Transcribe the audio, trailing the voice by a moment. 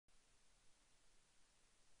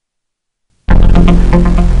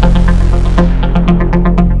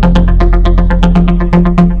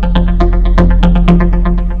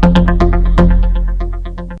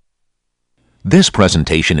This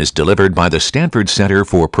presentation is delivered by the Stanford Center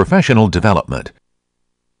for Professional Development.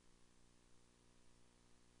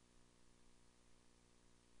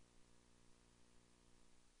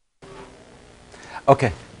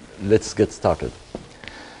 Okay, let's get started.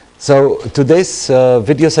 So today's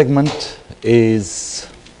video segment is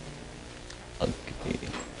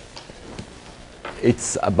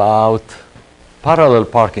it's about parallel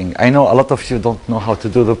parking. I know a lot of you don't know how to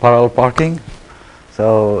do the parallel parking.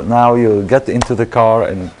 So now you get into the car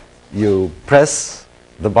and you press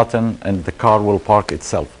the button and the car will park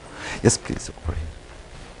itself. Yes, please, over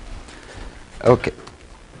here. Okay.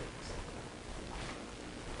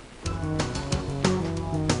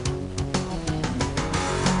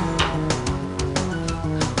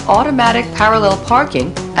 Automatic parallel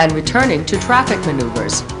parking and returning to traffic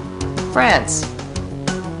maneuvers. France.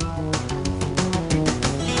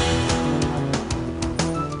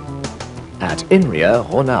 At INRIA,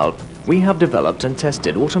 Rhône-Alpes, we have developed and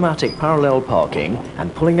tested automatic parallel parking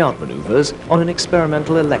and pulling out maneuvers on an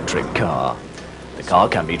experimental electric car. The car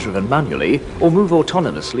can be driven manually or move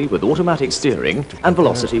autonomously with automatic steering and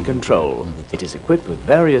velocity control. It is equipped with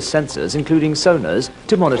various sensors, including sonars,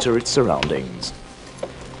 to monitor its surroundings.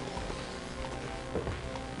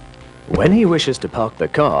 When he wishes to park the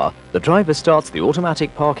car, the driver starts the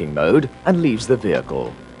automatic parking mode and leaves the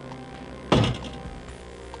vehicle.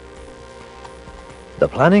 The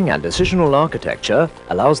planning and decisional architecture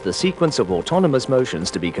allows the sequence of autonomous motions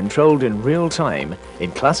to be controlled in real time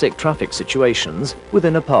in classic traffic situations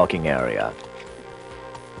within a parking area.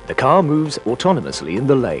 The car moves autonomously in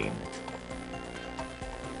the lane.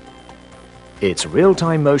 Its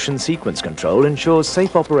real-time motion sequence control ensures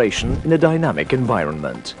safe operation in a dynamic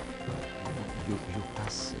environment.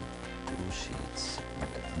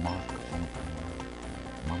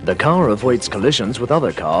 The car avoids collisions with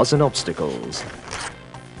other cars and obstacles.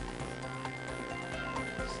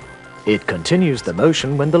 It continues the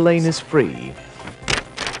motion when the lane is free.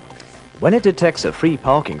 When it detects a free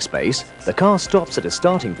parking space, the car stops at a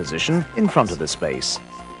starting position in front of the space.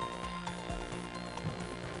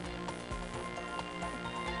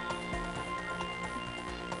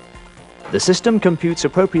 The system computes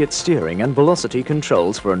appropriate steering and velocity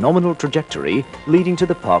controls for a nominal trajectory leading to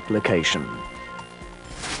the park location.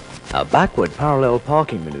 A backward parallel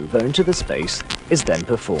parking maneuver into the space is then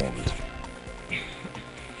performed.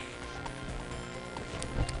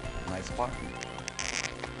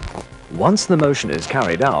 Once the motion is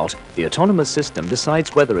carried out, the autonomous system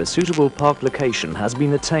decides whether a suitable park location has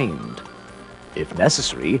been attained. If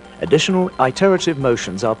necessary, additional iterative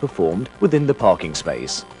motions are performed within the parking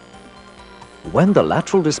space. When the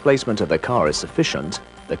lateral displacement of the car is sufficient,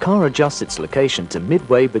 the car adjusts its location to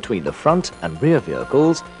midway between the front and rear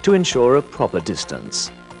vehicles to ensure a proper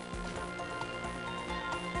distance.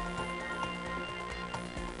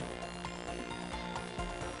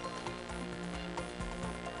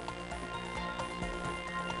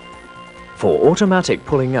 For automatic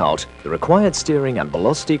pulling out, the required steering and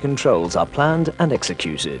velocity controls are planned and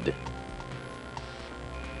executed.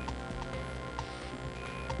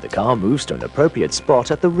 The car moves to an appropriate spot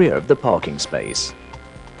at the rear of the parking space.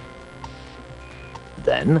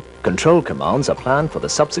 Then, control commands are planned for the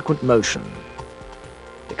subsequent motion.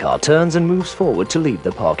 The car turns and moves forward to leave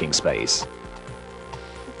the parking space.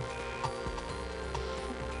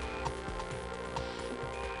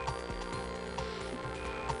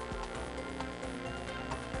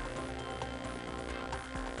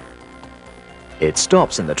 It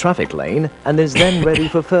stops in the traffic lane and is then ready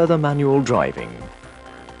for further manual driving.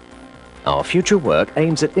 Our future work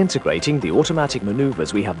aims at integrating the automatic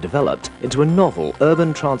maneuvers we have developed into a novel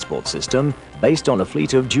urban transport system based on a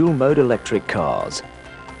fleet of dual-mode electric cars.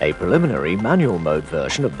 A preliminary manual mode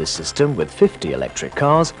version of this system with 50 electric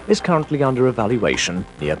cars is currently under evaluation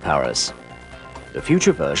near Paris. The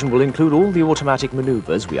future version will include all the automatic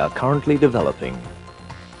maneuvers we are currently developing.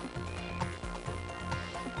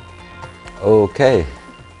 Okay.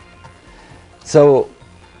 So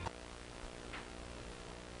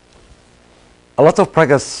a lot of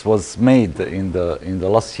progress was made in the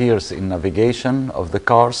last years in navigation of the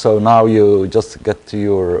car. So now you just get to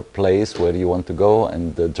your place where you want to go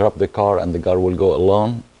and drop the car, and the car will go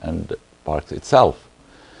alone and park itself.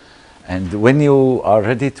 And when you are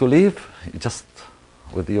ready to leave, you just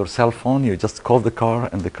with your cell phone, you just call the car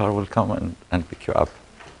and the car will come and pick you up.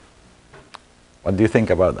 What do you think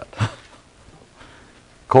about that?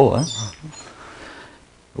 Cool, huh?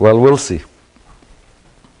 Well, we'll see.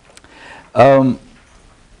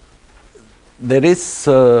 there is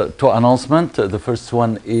two announcements. The first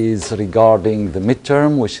one is regarding the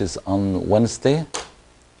midterm, which is on Wednesday.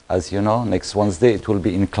 As you know, next Wednesday it will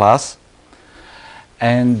be in class.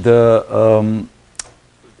 And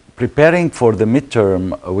preparing for the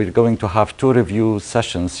midterm, we're going to have 2 review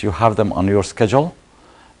sessions. You have them on your schedule,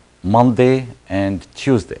 Monday and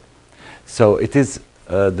Tuesday. So it is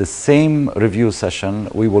the same review session.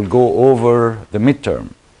 We will go over the midterm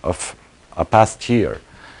of a past year.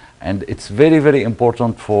 And it's very, very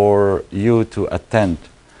important for you to attend.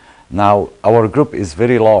 Now, our group is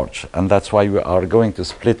very large, and that's why we are going to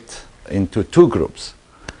split into 2 groups.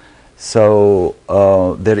 So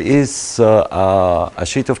there is a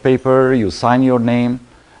sheet of paper, you sign your name,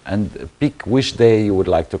 and pick which day you would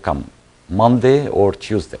like to come, Monday or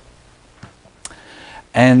Tuesday.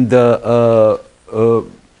 And I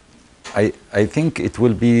think it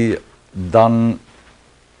will be done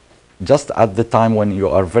just at the time when you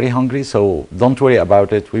are very hungry, so don't worry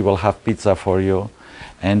about it. We will have pizza for you.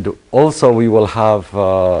 And also we will have,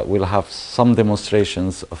 we'll have some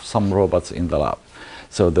demonstrations of some robots in the lab.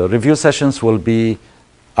 So the review sessions will be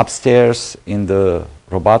upstairs in the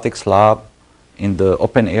robotics lab, in the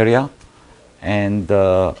open area. And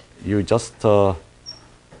you just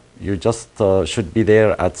should be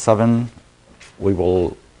there at 7. We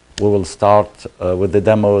will start with the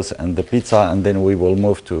demos and the pizza, and then we will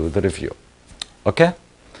move to the review. Okay?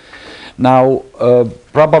 Now,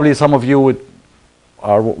 probably some of you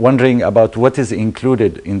are wondering about what is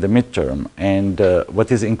included in the midterm. And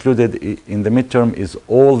what is included in the midterm is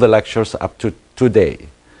all the lectures up to today.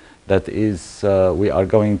 That is, we are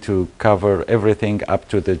going to cover everything up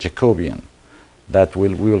to the Jacobian. That we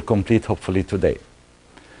will complete hopefully today.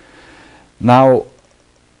 Now,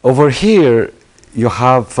 over here, you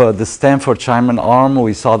have the Stanford Shyman arm.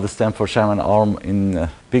 We saw the Stanford Shyman arm in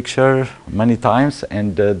picture many times,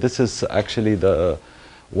 and this is actually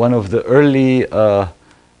one of the early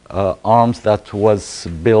arms that was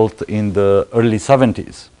built in the early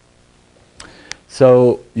 70s.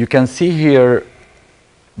 So you can see here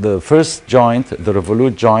the first joint, the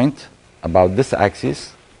revolute joint, about this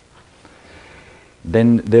axis.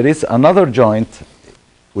 Then there is another joint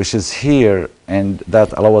which is here, and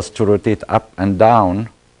that allows us to rotate up and down.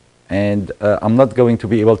 And I'm not going to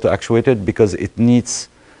be able to actuate it because it needs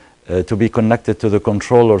to be connected to the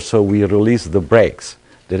controller, so we release the brakes.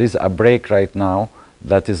 There is a brake right now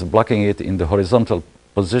that is blocking it in the horizontal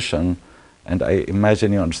position, and I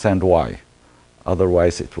imagine you understand why.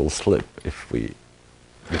 Otherwise it will slip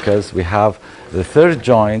because we have the third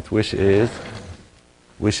joint, which is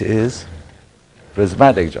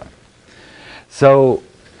prismatic joint. So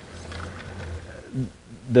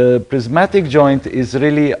the prismatic joint is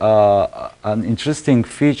really an interesting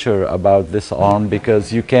feature about this arm,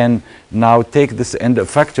 because you can now take this end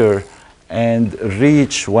effector and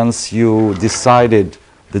reach, once you decided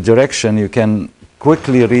the direction, you can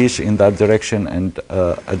quickly reach in that direction and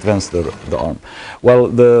advance the arm. Well,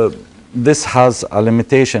 this has a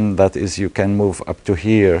limitation, that is you can move up to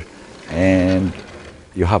here, and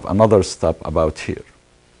you have another step about here.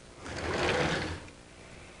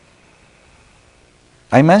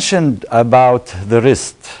 I mentioned about the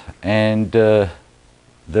wrist, and the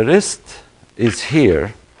wrist is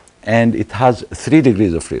here, and it has 3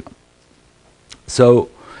 degrees of freedom. So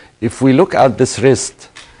if we look at this wrist,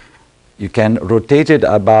 you can rotate it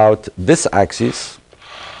about this axis.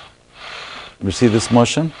 You see this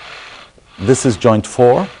motion? This is joint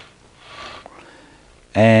 4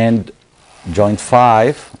 and joint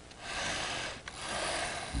 5.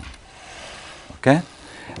 Okay?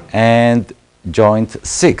 And joint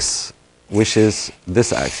 6, which is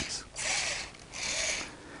this axis.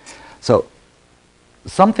 So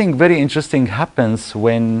something very interesting happens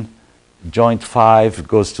when joint 5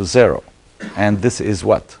 goes to 0. And this is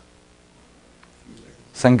what?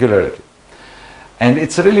 Singularity. And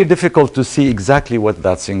it's really difficult to see exactly what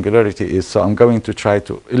that singularity is, so I'm going to try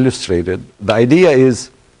to illustrate it. The idea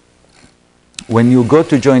is, when you go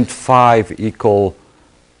to joint 5 equal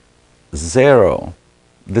 0,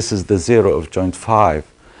 this is the 0 of joint 5.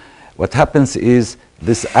 What happens is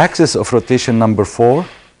this axis of rotation number 4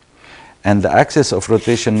 and the axis of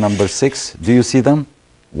rotation number 6, do you see them?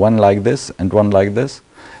 One like this and one like this.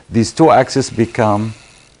 These 2 axes become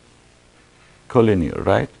collinear,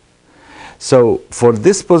 right? So for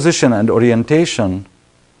this position and orientation,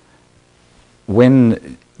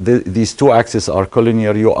 when these 2 axes are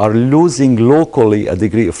collinear, you are losing locally a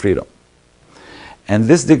degree of freedom. And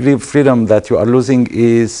this degree of freedom that you are losing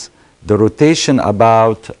is the rotation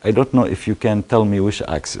about, I don't know if you can tell me which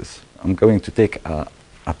axis. I'm going to take a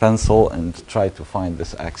pencil and try to find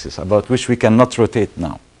this axis about which we cannot rotate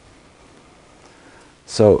now.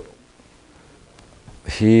 So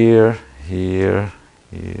here, here,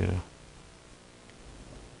 here,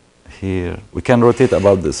 here. We can rotate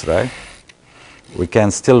about this, right? We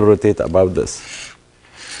can still rotate about this.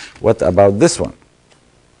 What about this one?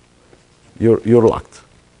 You're locked.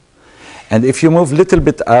 And if you move a little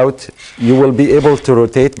bit out, you will be able to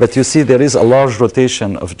rotate, but you see there is a large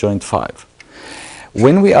rotation of joint 5.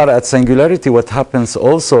 When we are at Singularity, what happens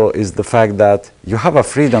also is the fact that you have a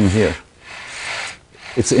freedom here.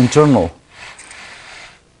 It's internal,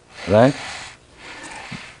 right?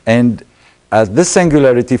 And at this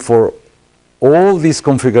Singularity, for all these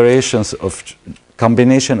configurations of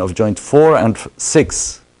combination of joint 4 and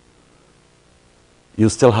 6, you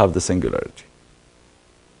still have the Singularity,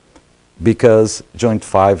 because joint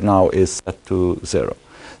 5 now is set to 0.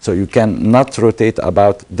 So you cannot rotate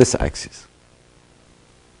about this axis.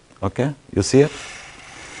 Okay, you see it?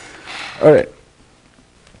 All right.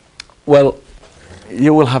 Well,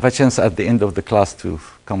 you will have a chance at the end of the class to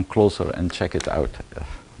come closer and check it out.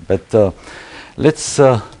 But let's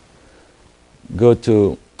go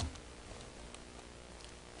to,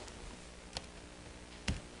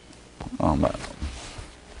 oh man.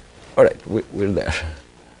 All right, we're there.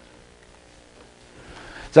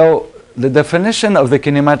 So the definition of the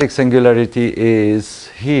kinematic singularity is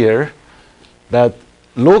here, that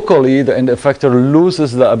locally the end-effector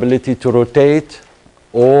loses the ability to rotate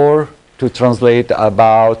or to translate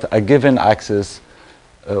about a given axis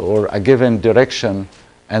or a given direction,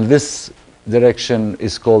 and this direction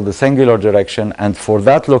is called the singular direction, and for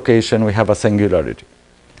that location we have a singularity.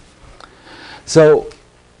 So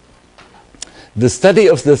the study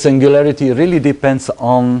of the singularity really depends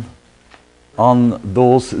on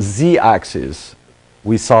those z-axes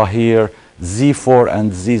we saw here, z4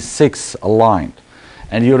 and z6 aligned.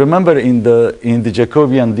 And you remember in the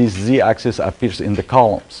Jacobian, this z-axis appears in the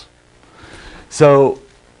columns. So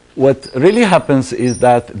what really happens is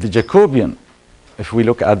that the Jacobian, if we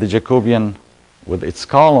look at the Jacobian with its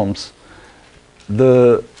columns,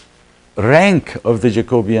 the rank of the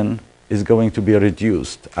Jacobian is going to be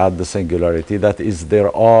reduced at the singularity. That is,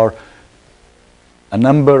 there are a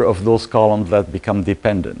number of those columns that become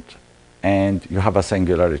dependent, and you have a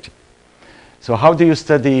singularity. So how do you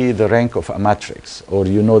study the rank of a matrix? Or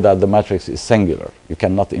you know that the matrix is singular. You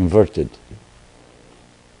cannot invert it.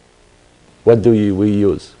 What do we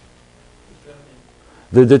use?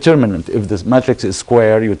 The determinant. If this matrix is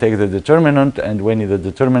square, you take the determinant, and when the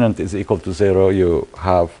determinant is equal to 0, you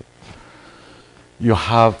have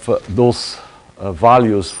those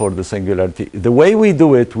values for the singularity. The way we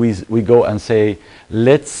do it, we go and say,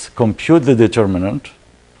 let's compute the determinant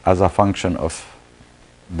as a function of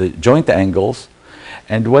the joint angles,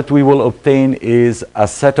 and what we will obtain is a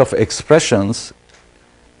set of expressions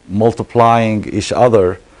multiplying each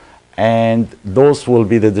other, and those will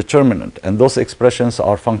be the determinant, and those expressions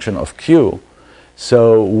are function of Q.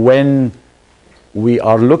 So when we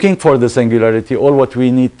are looking for the singularity, all what we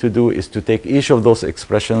need to do is to take each of those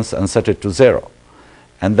expressions and set it to 0,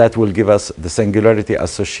 and that will give us the singularity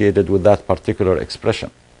associated with that particular expression.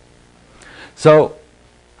 So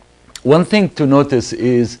one thing to notice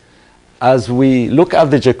is, as we look at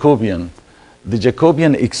the Jacobian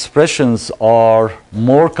expressions are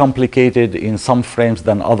more complicated in some frames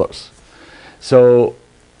than others. So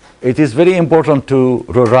it is very important to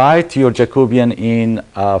rewrite your Jacobian in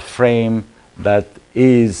a frame that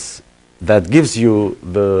gives you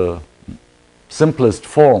the simplest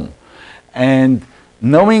form. And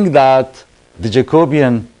knowing that the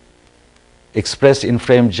Jacobian expressed in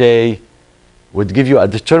frame J would give you a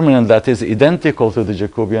determinant that is identical to the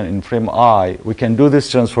Jacobian in frame I, we can do this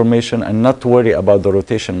transformation and not worry about the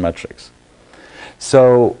rotation matrix.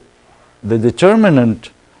 So the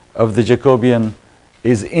determinant of the Jacobian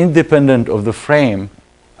is independent of the frame.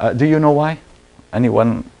 Do you know why?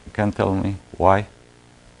 Anyone can tell me why?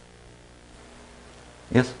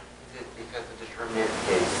 Yes? Because the determinant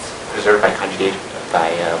is preserved by conjugation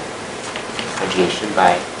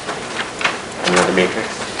by another matrix?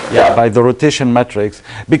 Yeah, by the rotation matrix.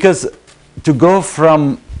 Because to go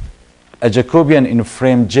from a Jacobian in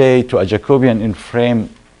frame J to a Jacobian in frame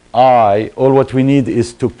I, all what we need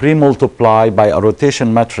is to pre-multiply by a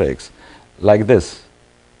rotation matrix like this,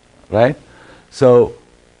 right? So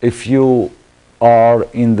if you are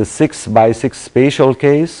in the 6 by 6 spatial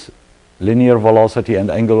case, linear velocity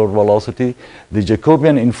and angular velocity, the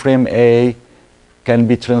Jacobian in frame A can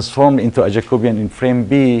be transformed into a Jacobian in frame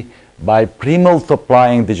B by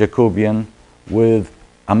pre-multiplying the Jacobian with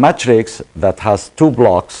a matrix that has 2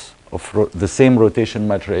 blocks of the same rotation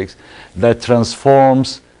matrix that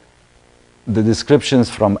transforms the descriptions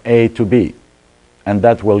from A to B. And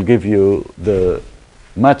that will give you the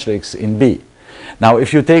matrix in B. Now,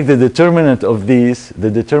 if you take the determinant of these,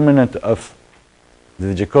 the determinant of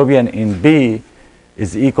the Jacobian in B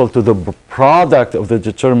is equal to the product of the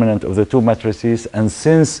determinant of the two matrices, and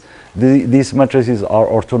since these matrices are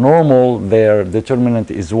orthonormal, their determinant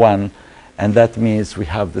is 1, and that means we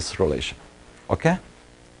have this relation. Okay?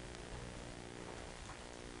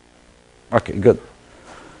 Okay, good.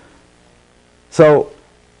 So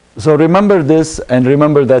remember this, and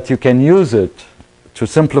remember that you can use it to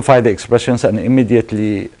simplify the expressions and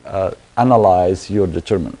immediately analyze your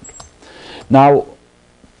determinant. Now,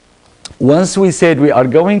 once we said we are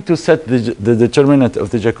going to set the determinant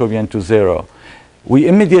of the Jacobian to 0, we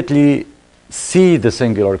immediately see the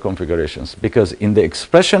singular configurations, because in the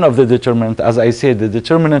expression of the determinant, as I said, the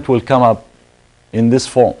determinant will come up in this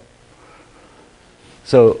form.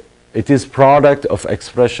 So it is product of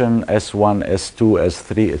expression S1, S2,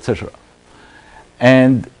 S3, etc.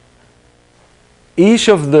 And each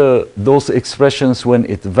of those expressions, when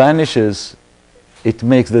it vanishes, it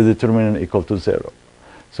makes the determinant equal to 0.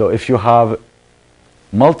 So if you have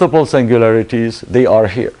multiple singularities, they are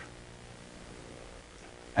here.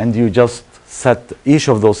 And you just set each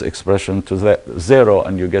of those expressions to 0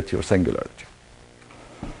 and you get your singularity.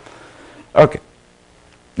 Okay.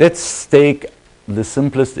 Let's take the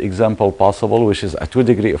simplest example possible, which is a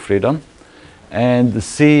 2-degree of freedom, and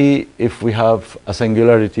see if we have a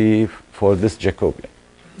singularity for this Jacobian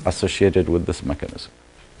associated with this mechanism.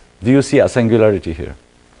 Do you see a singularity here?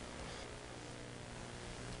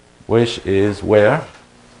 Which is where?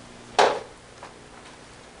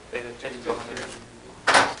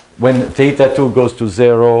 When theta 2 goes to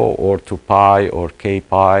 0 or to pi or k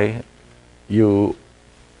pi, you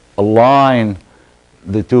align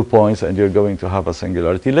the 2 points and you're going to have a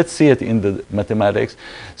singularity. Let's see it in the mathematics.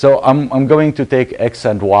 So I'm going to take x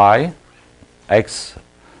and y. X,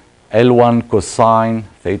 L1 cosine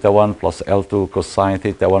theta 1 plus L2 cosine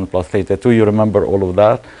theta 1 plus theta 2. You remember all of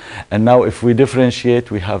that. And now if we differentiate,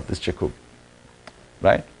 we have this Jacobian,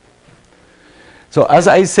 right? So as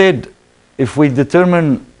I said, if we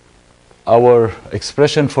determine our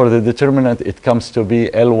expression for the determinant, it comes to be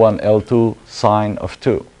L1, L2 sine of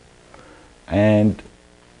 2. And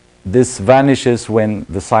this vanishes when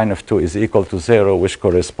the sine of 2 is equal to 0, which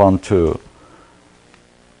correspond to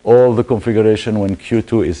all the configuration when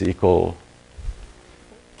Q2 is equal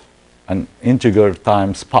an integer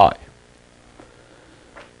times pi.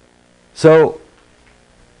 So,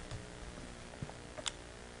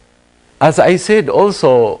 as I said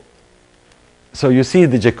also, so you see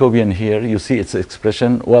the Jacobian here, you see its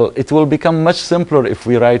expression. Well, it will become much simpler if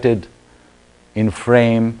we write it in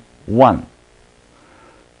frame 1.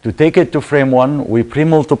 To take it to frame 1, we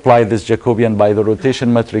pre-multiply this Jacobian by the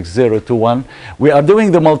rotation matrix 0 to 1. We are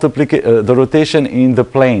doing the rotation in the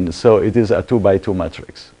plane, so it is a 2 by 2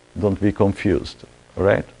 matrix. Don't be confused, all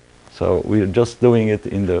right? So we're just doing it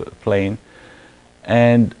in the plane.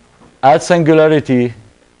 And at singularity,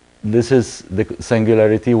 this is the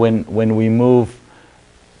singularity when we move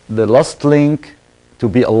the last link to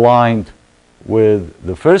be aligned with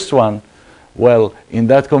the first one. Well, in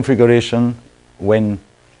that configuration, when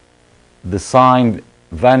the sign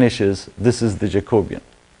vanishes, this is the Jacobian.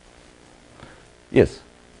 Yes?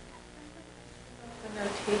 The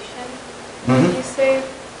notation, when you say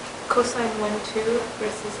cosine 1, 2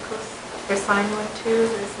 versus or sine 1, 2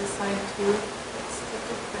 versus sine 2, what's the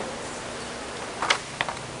difference?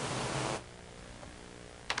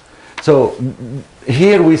 So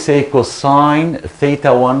here we say cosine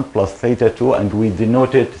theta 1 plus theta 2, and we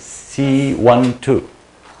denote it C12,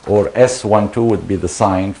 or S12 would be the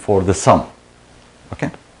sign for the sum. Okay?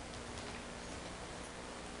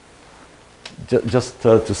 Just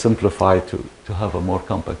to simplify, to have a more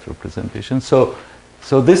compact representation. So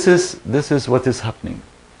this is what is happening.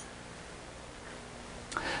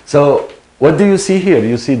 So what do you see here?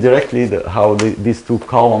 You see directly how these two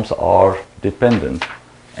columns are dependent,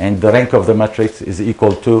 and the rank of the matrix is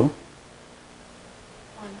equal to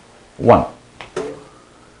 1.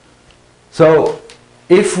 So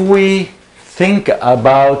if we think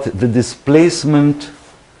about the displacement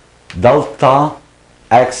delta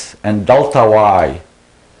x and delta y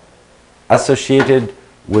associated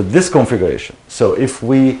with this configuration. So if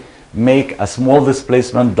we make a small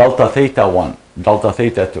displacement delta theta 1, delta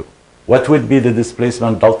theta 2, what would be the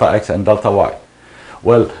displacement delta x and delta y?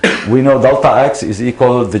 Well, we know delta x is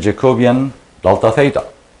equal to the Jacobian delta theta.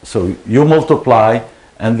 So you multiply,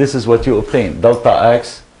 and this is what you obtain. Delta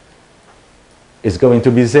x is going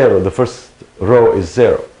to be 0. The first row is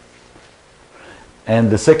 0. And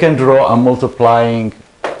the second row, I'm multiplying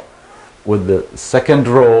with the second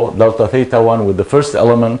row, delta theta 1 with the first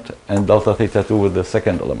element, and delta theta 2 with the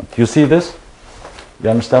second element. You see this? You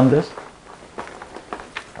understand this?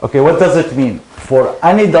 Okay, what does it mean? For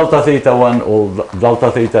any delta theta 1 or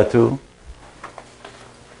delta theta 2,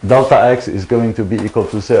 delta x is going to be equal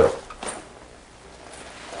to 0.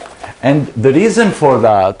 And the reason for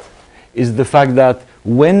that is the fact that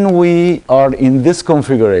when we are in this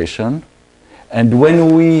configuration, and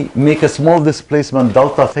when we make a small displacement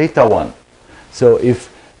delta theta 1, so if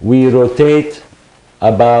we rotate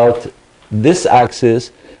about this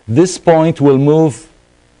axis, this point will move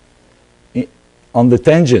on the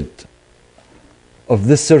tangent of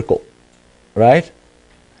this circle, right?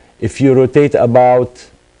 If you rotate about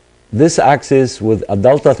this axis with a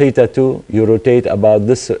delta theta 2, you rotate about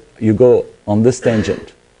this, you go on this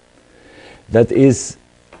tangent. That is,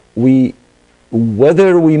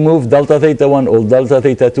 whether we move delta theta 1 or delta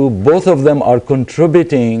theta 2, both of them are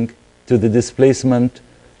contributing to the displacement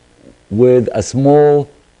with a small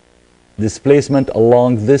displacement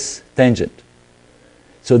along this tangent.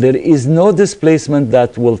 So there is no displacement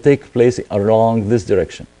that will take place along this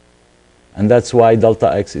direction. And that's why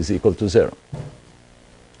delta x is equal to 0.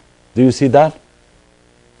 Do you see that?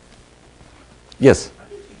 Yes?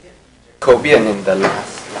 Jacobian in the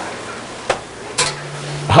last slide.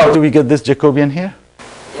 How do we get this Jacobian here?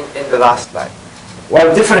 In the last slide.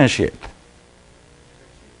 Well, differentiate.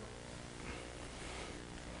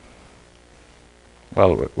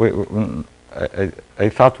 Well, I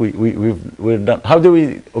thought we're done. How do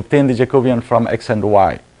we obtain the Jacobian from x and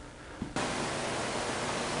y?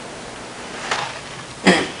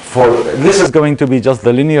 This is going to be just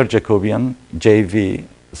the linear Jacobian, JV.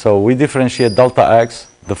 So we differentiate delta x.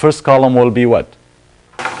 The first column will be what?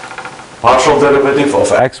 Partial derivative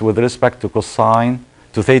of x with respect to cosine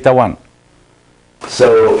to theta 1.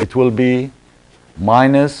 So it will be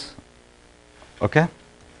minus, okay?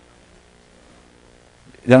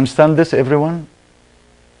 You understand this, everyone?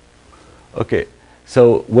 Okay,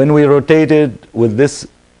 so when we rotated with this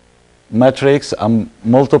matrix, I'm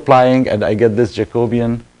multiplying and I get this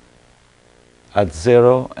Jacobian at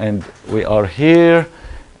 0, and we are here,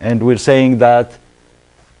 and we're saying that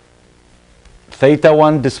theta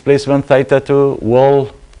 1 displacement theta 2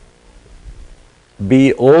 will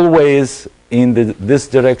be always in this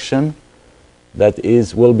direction, that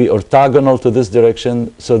is, will be orthogonal to this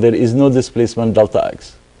direction, so there is no displacement delta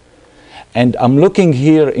x. And I'm looking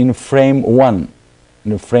here in frame 1.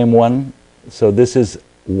 In frame 1, so this is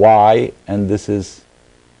y, and this is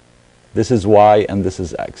y, and this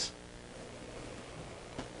is x.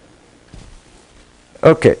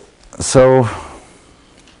 Okay, so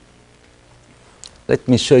let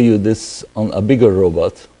me show you this on a bigger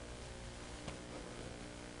robot.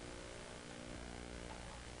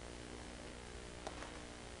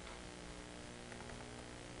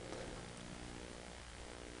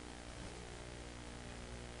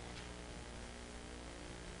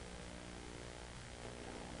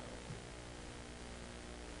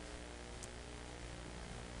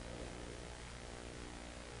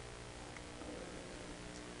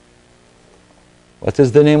 What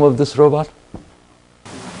is the name of this robot?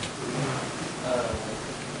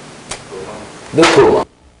 The Puma.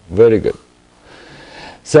 Very good.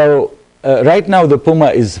 So right now the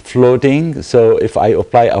Puma is floating. So if I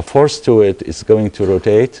apply a force to it, it's going to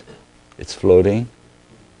rotate. It's floating.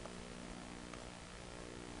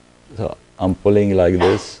 So I'm pulling like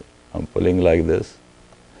this. I'm pulling like this.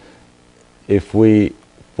 If we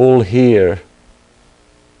pull here,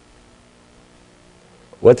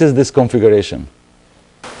 what is this configuration?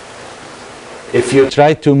 If you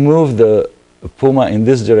try to move the Puma in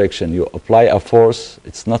this direction, you apply a force,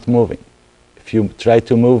 it's not moving. If you try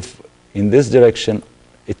to move in this direction,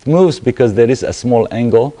 it moves because there is a small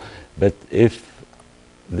angle, but if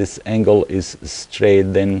this angle is straight,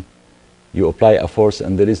 then you apply a force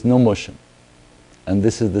and there is no motion. And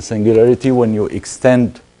this is the singularity. When you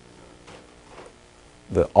extend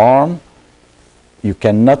the arm, you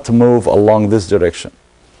cannot move along this direction.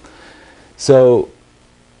 So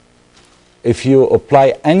if you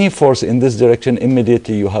apply any force in this direction,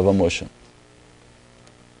 immediately you have a motion.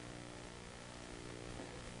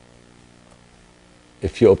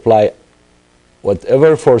 If you apply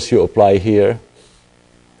whatever force you apply here,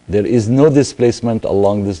 there is no displacement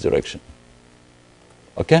along this direction.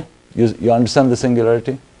 Okay? You understand the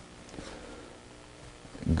singularity?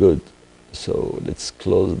 Good. So let's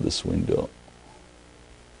close this window.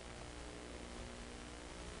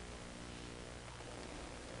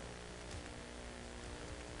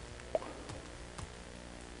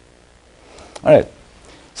 All right.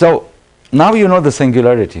 So now you know the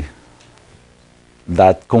singularity.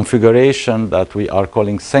 that configuration that we are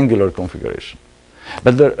calling singular configuration.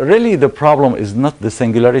 But really the problem is not the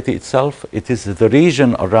singularity itself, it is the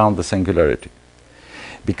region around the singularity.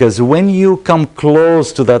 Because when you come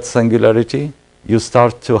close to that singularity, you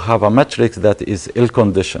start to have a matrix that is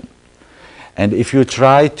ill-conditioned. And if you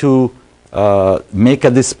try to make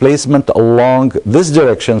a displacement along this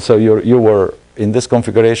direction, so you were in this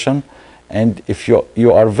configuration, and if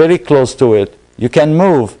you are very close to it, you can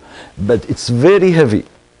move, but it's very heavy.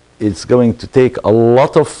 It's going to take a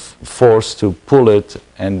lot of force to pull it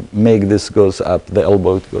and make this goes up, the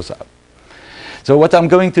elbow goes up. So what I'm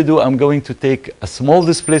going to do, I'm going to take a small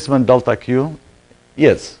displacement delta Q.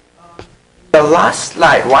 Yes? The last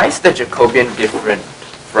slide, why is the Jacobian different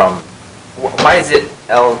from, why is it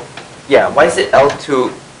why is it L2,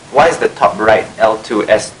 why is the top right L2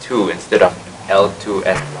 S2 instead of L2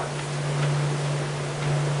 S1?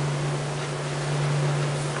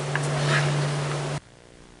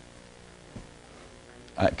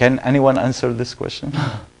 Can anyone answer this question?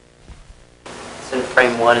 It's in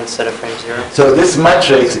frame 1 instead of frame 0. So this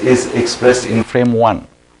matrix is expressed in frame 1.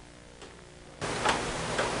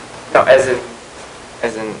 No, as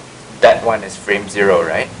in that one is frame 0,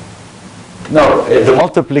 right? No,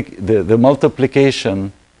 the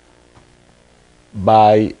multiplication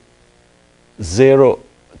by 0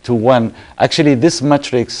 to 1. Actually, this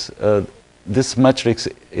matrix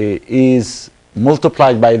is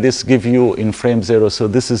multiplied by this give you in frame 0. So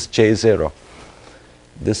this is J0.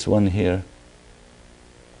 This one here.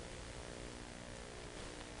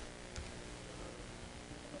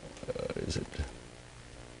 Is it?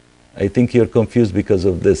 I think you're confused because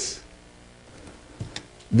of this.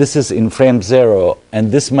 This is in frame 0, and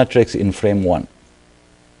this matrix in frame 1.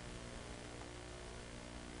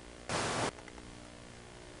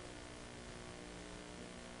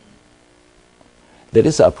 There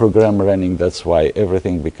is a program running, that's why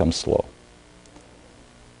everything becomes slow.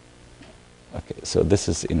 Okay, so this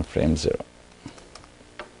is in frame 0.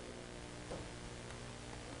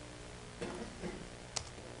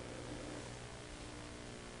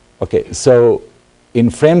 Okay, so in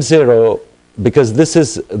frame 0, because this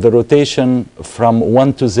is the rotation from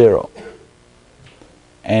 1 to 0,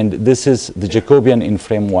 and this is the Jacobian in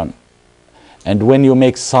frame 1. And when you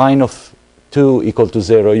make sine of 2 equal to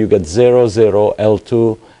 0, you get 0, 0,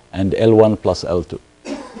 L2, and L1 plus L2.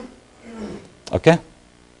 Okay?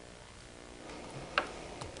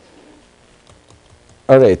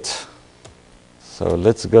 All right. So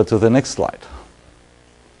let's go to the next slide.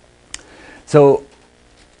 So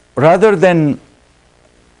rather than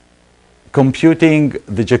computing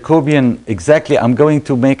the Jacobian exactly, I'm going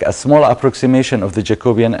to make a small approximation of the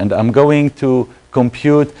Jacobian, and I'm going to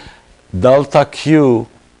compute delta Q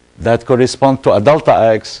that correspond to a delta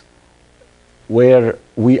X where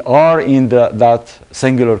we are in that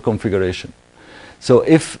singular configuration. So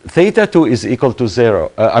if theta 2 is equal to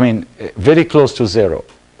 0, very close to 0,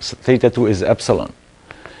 so theta 2 is epsilon,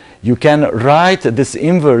 you can write this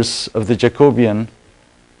inverse of the Jacobian.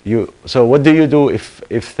 So what do you do if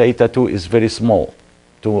theta 2 is very small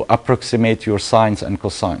to approximate your sines and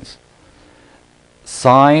cosines?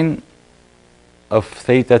 Sine of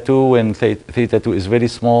theta 2 when theta 2 is very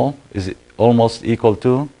small is almost equal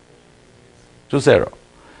to 0.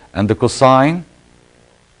 And the cosine,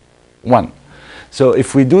 1. So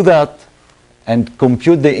if we do that and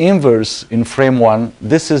compute the inverse in frame 1,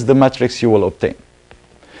 this is the matrix you will obtain.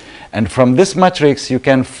 And from this matrix, you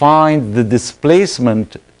can find the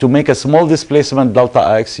displacement. To make a small displacement delta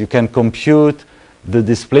X, you can compute the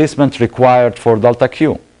displacement required for delta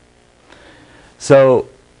Q. So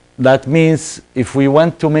that means if we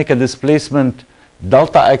want to make a displacement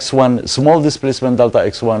delta X1, small displacement delta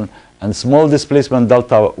X1, and small displacement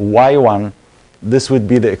delta Y1, this would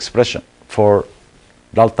be the expression for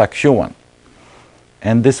delta Q1.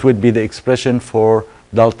 And this would be the expression for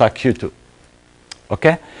delta Q2.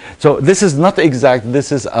 Okay? So this is not exact.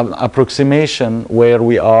 This is an approximation where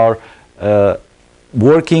we are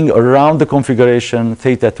working around the configuration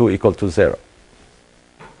theta 2 equal to 0.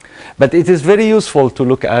 But it is very useful to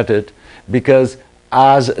look at it because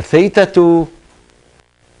as theta 2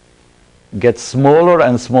 gets smaller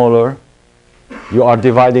and smaller, you are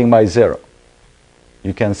dividing by 0.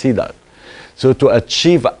 You can see that. So to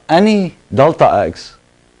achieve any delta X,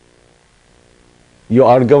 you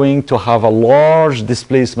are going to have a large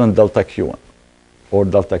displacement delta Q1 or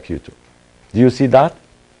delta Q2. Do you see that?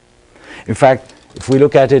 In fact, if we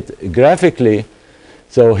look at it graphically,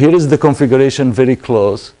 so here is the configuration very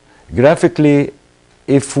close. Graphically,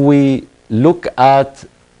 if we look at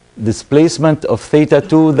displacement of theta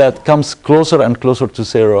 2 that comes closer and closer to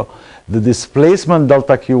 0, the displacement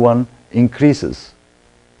delta Q1 increases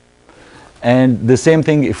And the same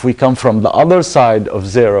thing if we come from the other side of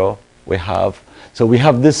 0, we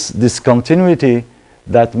have this discontinuity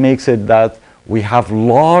that makes it that we have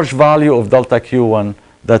large value of delta Q1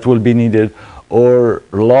 that will be needed, or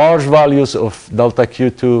large values of delta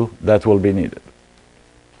Q2 that will be needed.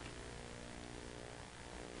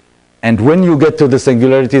 And when you get to the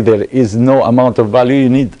singularity, there is no amount of value. You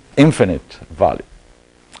need infinite value.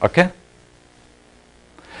 Okay?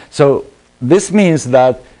 So this means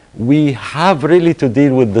that we have really to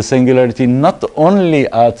deal with the singularity not only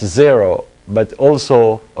at 0, but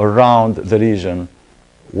also around the region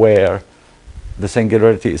where the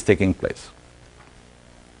singularity is taking place.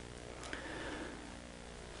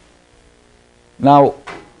 Now,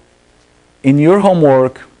 in your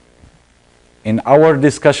homework, in our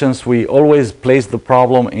discussions, we always place the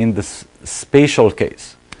problem in the spatial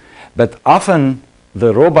case. But often,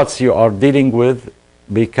 the robots you are dealing with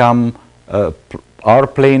become are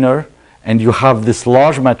planar, and you have this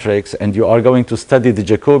large matrix, and you are going to study the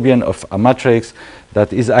Jacobian of a matrix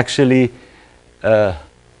that is actually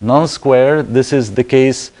non-square. This is the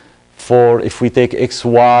case for if we take x,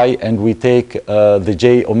 y, and we take the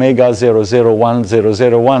j omega 0, 0, 1, 0,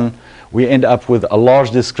 0, 1, we end up with a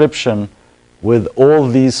large description with all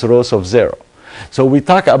these rows of 0. So we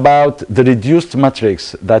talk about the reduced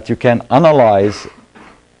matrix that you can analyze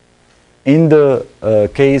in the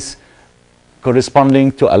case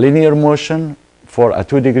corresponding to a linear motion for a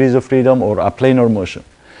 2 degrees of freedom or a planar motion.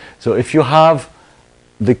 So if you have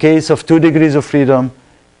the case of 2 degrees of freedom,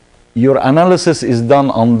 your analysis is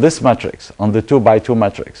done on this matrix, on the 2 by 2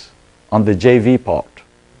 matrix, on the JV part.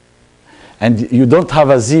 And you don't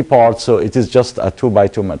have a Z part, so it is just a 2 by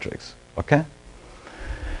 2 matrix. Okay?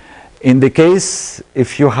 In the case,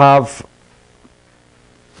 if you have,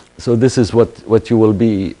 so this is what you will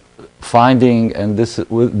be finding, and this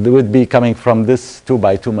would be coming from this 2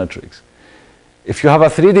 by 2 matrix. If you have a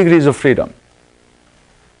 3 degrees of freedom,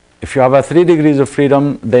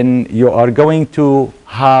 then you are going to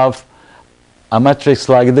have a matrix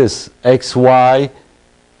like this, x, y,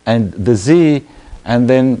 and the z, and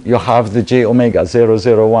then you have the j omega 0,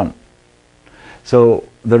 0, 1. So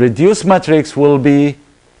the reduced matrix will be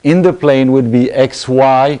in the plane would be x,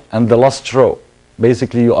 y, and the last row.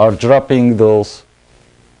 Basically, you are dropping those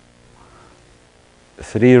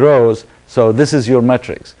 3 rows. So this is your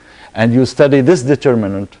matrix. And you study this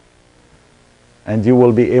determinant, and you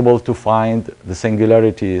will be able to find the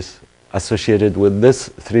singularities associated with this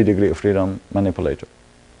 3 degree of freedom manipulator.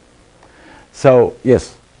 So,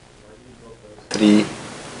 yes? 3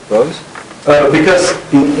 rows? Because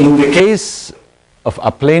in the case of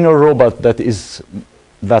a planar robot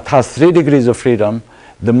that has 3 degrees of freedom,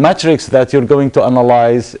 the matrix that you're going to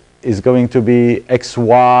analyze is going to be x,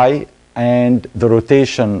 y, and the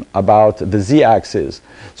rotation about the z-axis.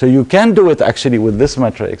 So you can do it actually with this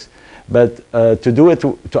matrix, but to do it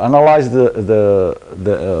to analyze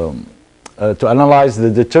to analyze the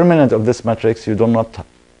determinant of this matrix, you do not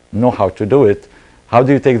know how to do it. How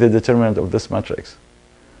do you take the determinant of this matrix?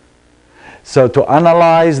 So to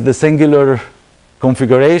analyze the singular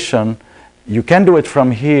configuration, you can do it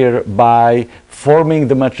from here by forming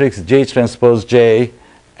the matrix J transpose J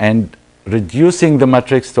and reducing the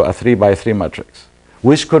matrix to a 3 by 3 matrix,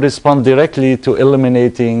 which correspond directly to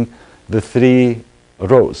eliminating the 3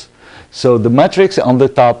 rows. So the matrix on the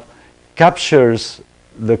top captures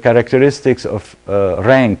the characteristics of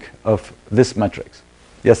rank of this matrix.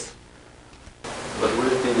 Yes? But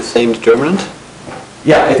would it be the same determinant?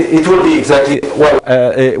 Yeah, it will be exactly, well,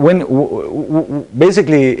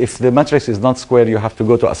 basically if the matrix is not square, you have to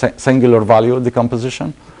go to a singular value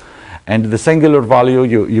decomposition. And the singular value,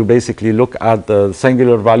 you basically look at the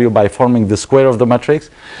singular value by forming the square of the matrix.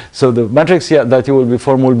 So the matrix that you will be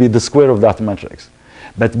formed will be the square of that matrix.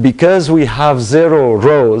 But because we have 0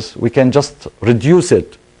 rows, we can just reduce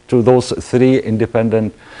it to those 3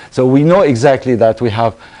 independent. So we know exactly that we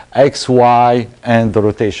have x, y, and the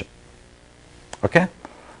rotation. Okay?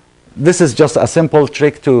 This is just a simple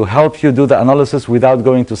trick to help you do the analysis without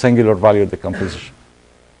going to singular value decomposition.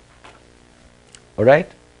 All right?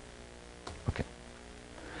 Okay.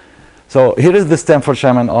 So here is the Stanford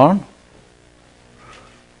Shaman arm.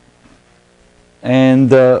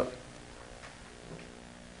 And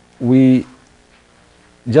we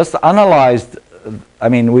just analyzed, I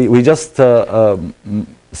mean, we just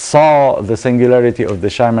saw the singularity of the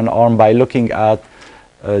Shaman arm by looking at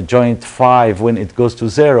joint 5 when it goes to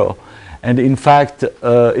 0. And in fact,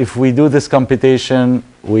 if we do this computation,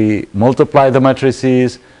 we multiply the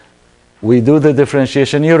matrices, we do the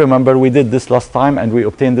differentiation. You remember we did this last time and we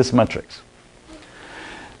obtained this matrix.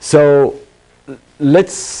 So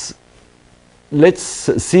let's let's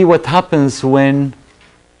see what happens when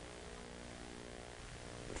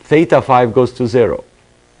theta 5 goes to 0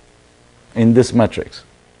 in this matrix.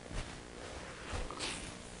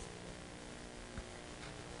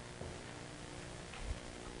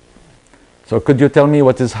 So could you tell me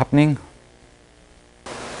what is happening?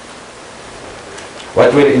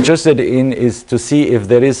 What we're interested in is to see if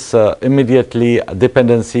there is immediately a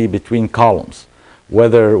dependency between columns,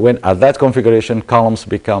 whether when at that configuration columns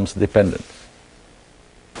becomes dependent.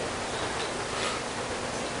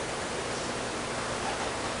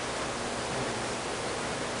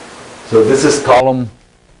 So this is column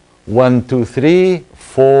 1, 2, 3,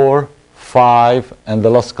 4, 5, and the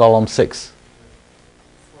last column 6.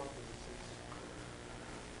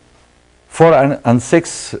 4 and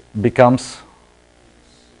 6 becomes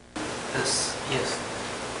Yes.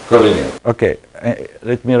 collinear. Okay,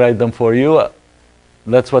 let me write them for you.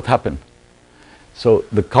 That's what happened. So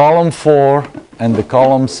the column 4 and the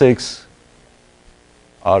column 6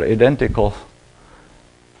 are identical,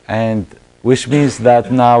 and which means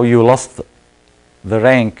that now you lost the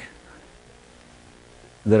rank.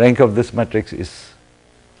 The rank of this matrix is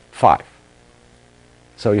 5.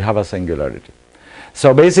 So you have a singularity.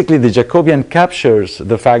 So basically the Jacobian captures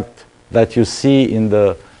the fact that you see in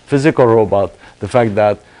the physical robot, the fact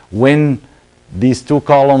that when these two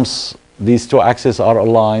columns, these two axes are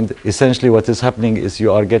aligned, essentially what is happening is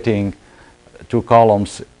you are getting two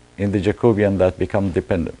columns in the Jacobian that become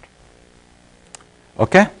dependent.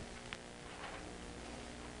 Okay?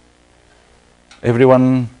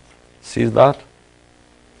 Everyone sees that?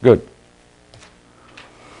 Good.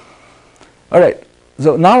 All right.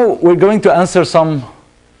 So now we're going to answer some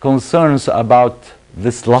concerns about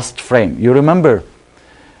this last frame. You remember,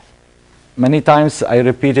 many times I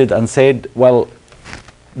repeated and said, well,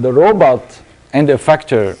 the robot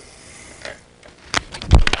end-effector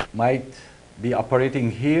might be operating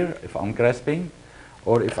here if I'm grasping,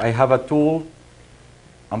 or if I have a tool,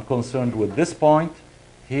 I'm concerned with this point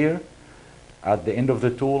here at the end of the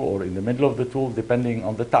tool or in the middle of the tool, depending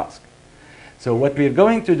on the task. So what we're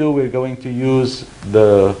going to do, we're going to use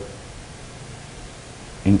the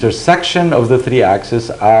intersection of the three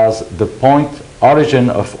axes as the point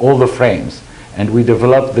origin of all the frames. And we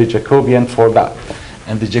developed the Jacobian for that.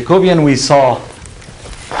 And the Jacobian we saw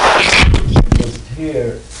was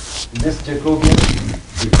here. This Jacobian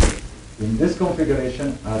is in this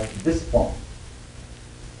configuration at this point.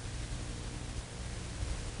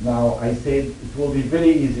 Now, I said it will be very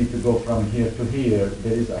easy to go from here to here.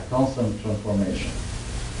 There is a constant transformation.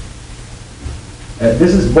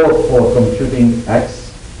 This is both for computing x.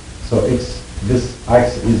 So x, this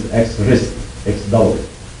x is x wrist, x double.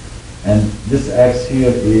 And this x here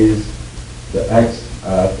is the x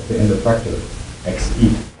at the end-effector, xe.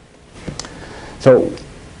 So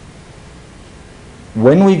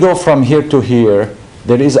when we go from here to here,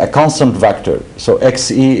 there is a constant vector. So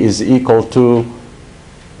xe is equal to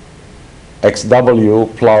xw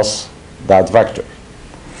plus that vector.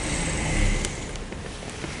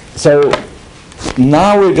 So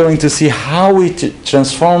now we're going to see how we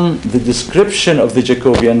transform the description of the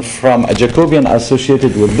Jacobian from a Jacobian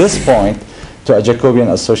associated with this point to a Jacobian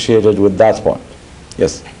associated with that point.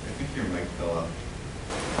 Yes? I think your mic fell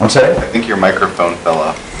off. I'm sorry? I think your microphone fell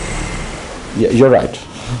off. Yeah, you're right.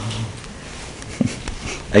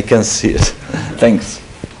 I can see it. Thanks.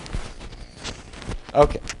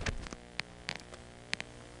 Okay.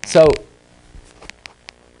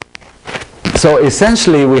 So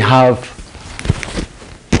essentially we have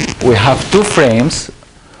two frames.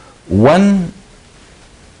 One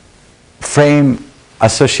frame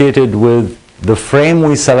associated with the frame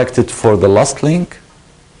we selected for the last link.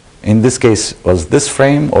 In this case was this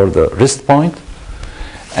frame or the wrist point.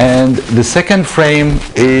 And the second frame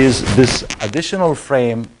is this additional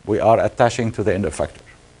frame we are attaching to the end-effector.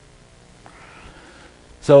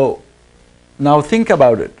 So now think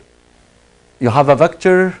about it. You have a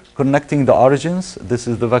vector connecting the origins. This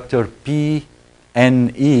is the vector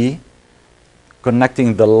PNE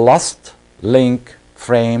connecting the last link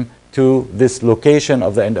frame to this location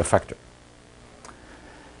of the end-effector.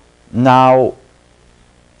 Now,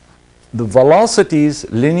 the velocities,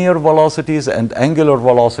 linear velocities and angular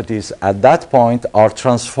velocities at that point are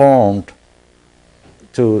transformed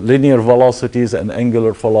to linear velocities and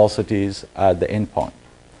angular velocities at the end point.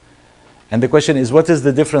 And the question is, what is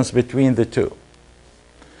the difference between the two?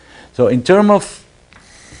 So in terms of,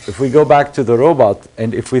 if we go back to the robot,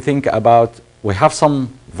 and if we think about, we have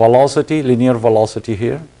some velocity, linear velocity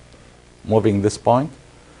here, moving this point.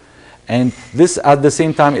 And this at the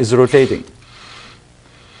same time is rotating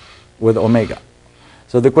with omega.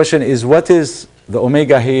 So the question is, what is the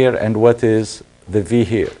omega here and what is the v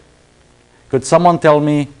here? Could someone tell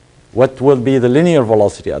me what will be the linear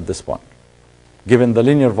velocity at this point, given the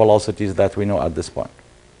linear velocities that we know at this point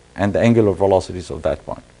and the angular velocities of that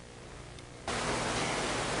point?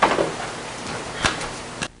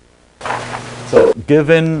 So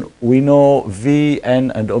given we know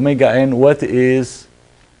Vn and omega n, what is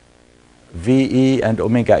Ve and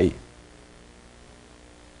omega e?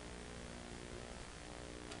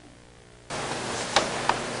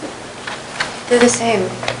 They're the same.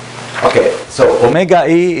 Okay, so omega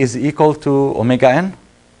e is equal to omega n?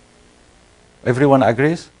 Everyone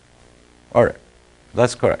agrees? All right,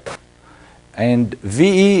 that's correct. And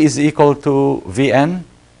Ve is equal to Vn?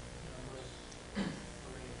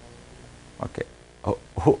 Okay,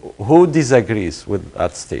 who disagrees with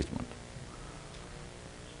that statement?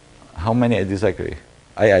 How many disagree?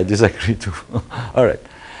 I disagree too. All right,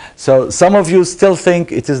 so some of you still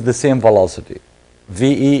think it is the same velocity,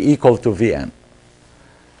 Ve equal to Vn.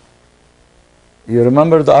 You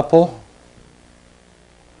remember the apple?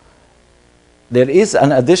 There is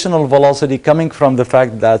an additional velocity coming from the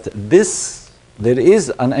fact that there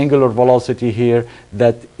is an angular velocity here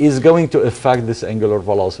that is going to affect this angular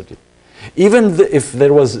velocity. Even if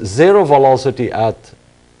there was zero velocity at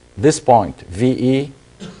this point, Vn,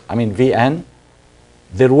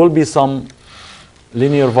 there will be some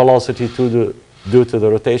linear velocity due to the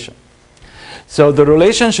rotation. So the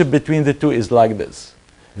relationship between the two is like this.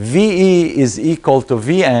 Ve is equal to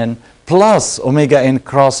Vn plus omega n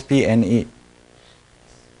cross Pne.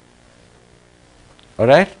 All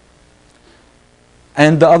right?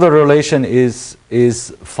 And the other relation is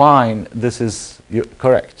fine. This is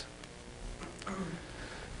correct.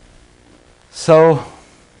 So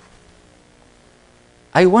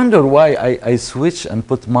I wonder why I switch and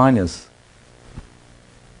put minus.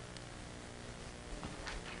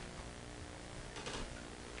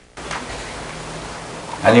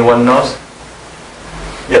 Anyone knows?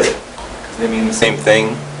 Yes. They mean the same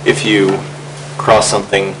thing if you cross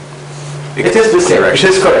something. It is the same. It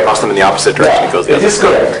is correct. Cross them in the opposite direction. It goes the other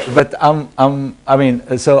direction.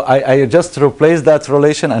 But so I just replaced that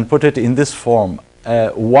relation and put it in this form.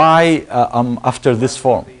 Why after this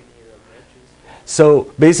form?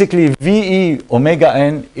 So basically, Ve omega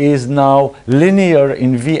n is now linear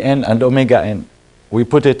in Vn and omega n. We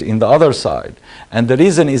put it in the other side. And the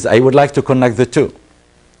reason is I would like to connect the two.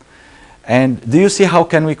 And do you see how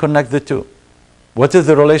can we connect the two? What is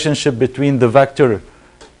the relationship between the vector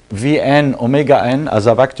Vn omega n as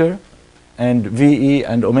a vector and Ve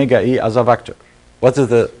and omega e as a vector? What is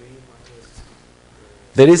the...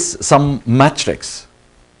 There is some matrix.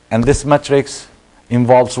 And this matrix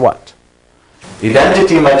involves what?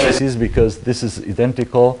 Identity matrices, because this is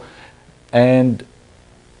identical. And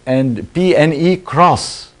P and E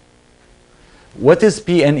cross. What is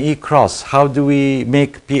P and E cross? How do we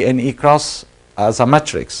make P and E cross as a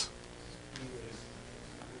matrix?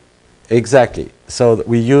 Exactly. So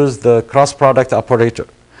we use the cross product operator.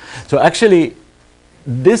 So actually,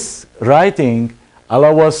 this writing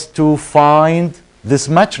allows us to find this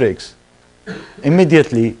matrix,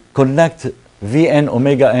 immediately connect Vn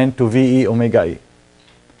omega n to Ve omega e.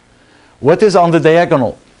 What is on the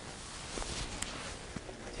diagonal?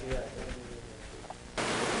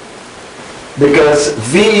 Because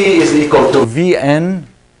Ve is equal to Vn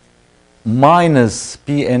minus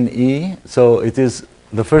Pne, so it is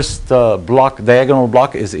the first diagonal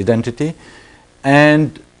block is identity,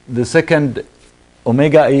 and the second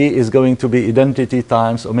omega e is going to be identity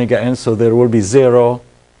times omega n, so there will be zero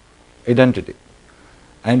identity.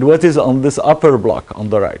 And what is on this upper block on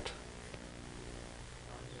the right?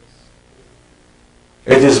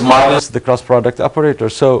 It is minus the cross product operator.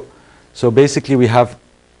 So basically we have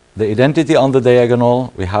the identity on the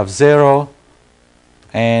diagonal, we have 0,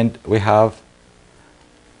 and we have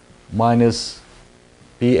minus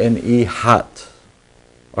Pne hat.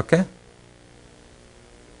 Okay?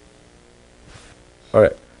 All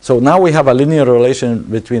right. So now we have a linear relation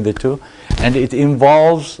between the two, and it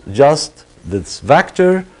involves just this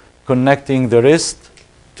vector connecting the wrist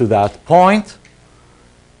to that point,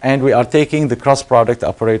 and we are taking the cross product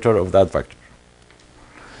operator of that vector.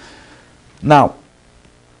 Now,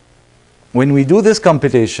 when we do this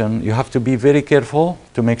computation, you have to be very careful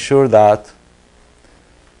to make sure that,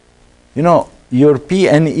 your P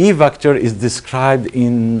and E vector is described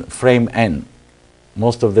in frame n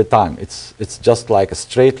most of the time. It's just like a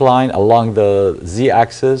straight line along the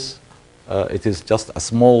z-axis. It is just a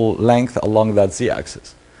small length along that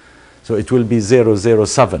z-axis. So it will be 0, 0,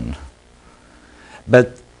 7.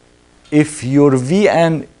 But if your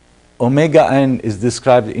Vn omega n is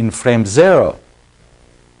described in frame 0,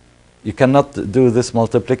 You cannot do this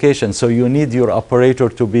multiplication, so you need your operator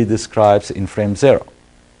to be described in frame 0.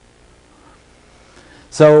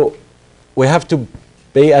 So we have to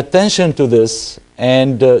pay attention to this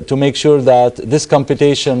and to make sure that this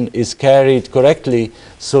computation is carried correctly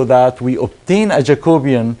so that we obtain a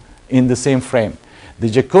Jacobian in the same frame. The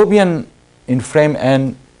Jacobian in frame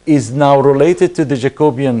n is now related to the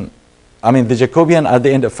Jacobian, the Jacobian at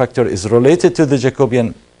the end-effector is related to the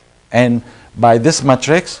Jacobian n by this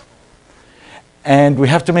matrix. And we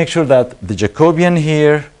have to make sure that the Jacobian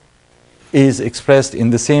here is expressed in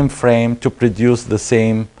the same frame to produce the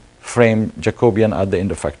same frame Jacobian at the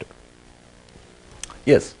end-effector.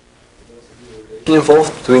 Yes?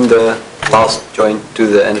 Involved between the last joint to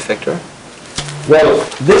the end-effector? Well,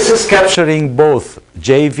 this is capturing both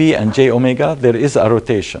JV and J omega. There is a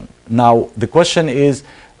rotation. Now, the question is,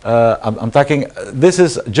 I'm talking, this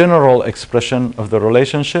is general expression of the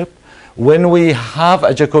relationship. When we have a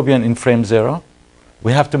Jacobian in frame 0,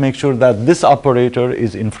 we have to make sure that this operator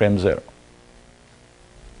is in frame 0.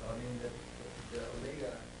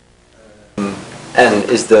 N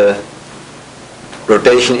is the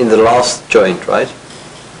rotation in the last joint, right?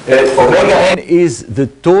 Omega n is the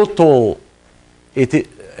total,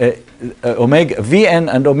 omega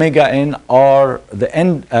Vn and omega n are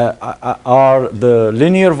the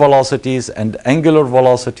linear velocities and angular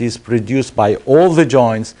velocities produced by all the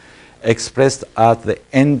joints expressed at the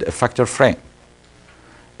end-effector frame.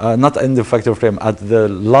 Not end-effector frame, at the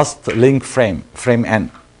last link frame, frame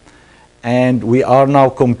n. And we are now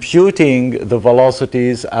computing the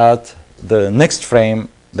velocities at the next frame,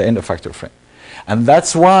 the end-effector frame. And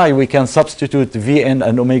that's why we can substitute Vn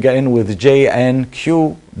and omega n with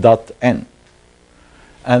Jnq dot n.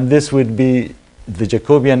 And this would be the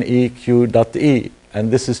Jacobian EQ dot E.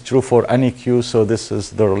 And this is true for any Q, so this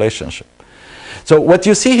is the relationship. So what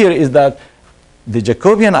you see here is that the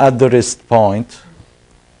Jacobian at the rest point,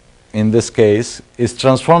 in this case, is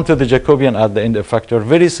transformed to the Jacobian at the end-effector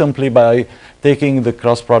very simply by taking the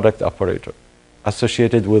cross-product operator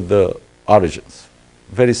associated with the origins.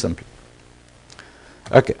 Very simply.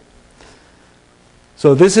 Okay.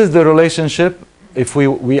 So this is the relationship. If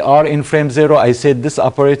we are in frame 0, I said this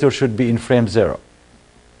operator should be in frame 0.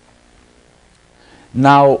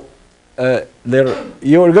 Now,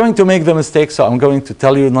 you're going to make the mistake, so I'm going to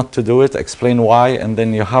tell you not to do it, explain why, and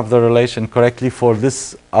then you have the relation correctly for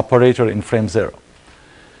this operator in frame 0.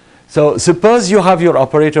 So suppose you have your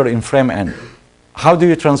operator in frame n. How do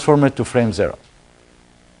you transform it to frame 0?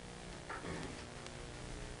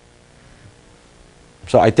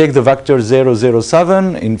 So I take the vector 0, 0,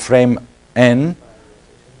 7 in frame n,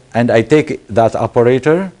 and I take that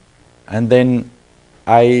operator, and then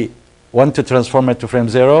I want to transform it to frame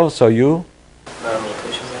 0, so you?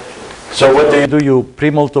 So what do? You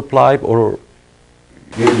pre-multiply, or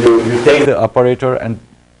you take the operator and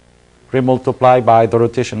pre-multiply by the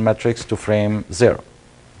rotation matrix to frame 0.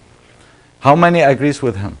 How many agrees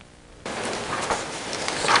with him?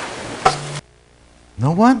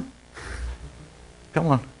 No one? Come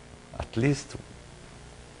on, at least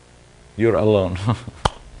you're alone.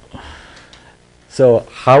 So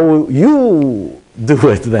how you do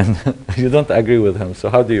it then? You don't agree with him, so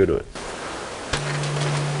how do you do it?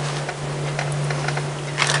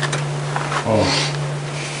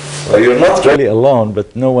 Oh. Well, you're not really alone,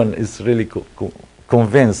 but no one is really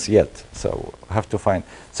convinced yet, so I have to find.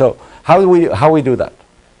 So how we do that?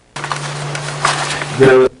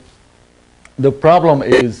 The problem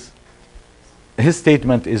is, his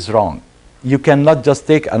statement is wrong. You cannot just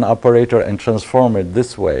take an operator and transform it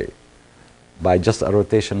this way by just a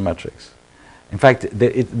rotation matrix. In fact,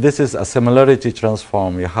 this is a similarity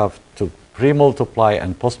transform. You have to pre-multiply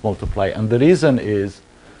and post-multiply. And the reason is,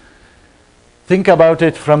 think about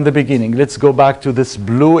it from the beginning. Let's go back to this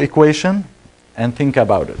blue equation and think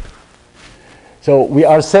about it. So we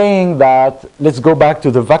are saying that, let's go back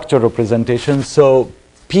to the vector representation. So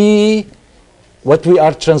P, what we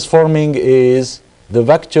are transforming is the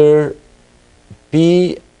vector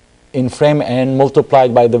P in frame n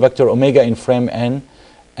multiplied by the vector omega in frame n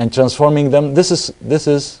and transforming them. This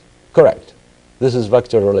is correct. This is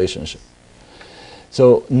vector relationship.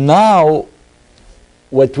 So now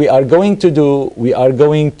what we are going to do, we are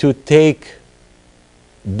going to take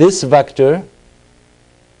this vector,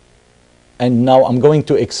 and now I'm going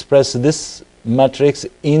to express this matrix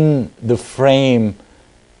in the frame,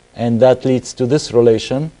 and that leads to this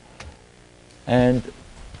relation. And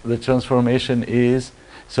the transformation is,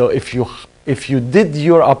 so if you did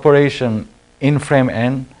your operation in frame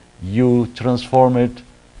n, you transform it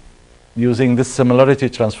using this similarity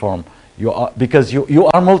transform. Because you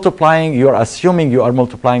are multiplying, you are assuming you are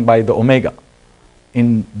multiplying by the omega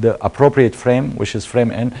in the appropriate frame, which is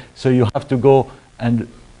frame n. So you have to go and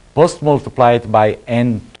post-multiply it by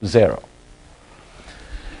n to 0.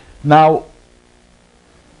 Now,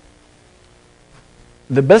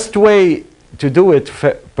 the best way to do it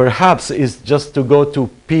perhaps is just to go to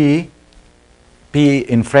P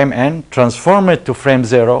in frame n, transform it to frame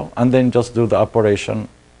 0, and then just do the operation,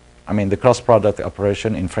 I mean the cross product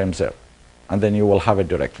operation in frame 0. And then you will have it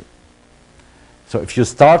directly. So if you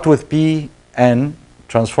start with Pn,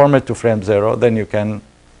 transform it to frame 0, then you can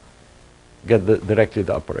get directly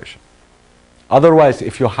the operation. Otherwise,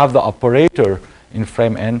 if you have the operator in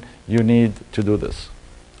frame n, you need to do this.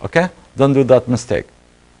 Okay? Don't do that mistake.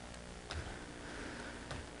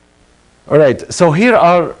 All right, so here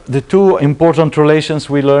are the two important relations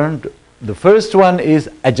we learned. The first one is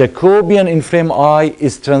a Jacobian in frame I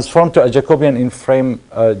is transformed to a Jacobian in frame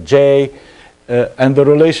j, and the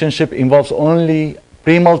relationship involves only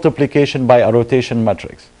pre-multiplication by a rotation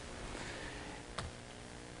matrix.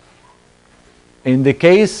 In the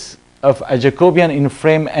case of a Jacobian in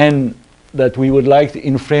frame n that we would like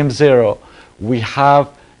in frame 0, we have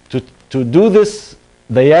to do this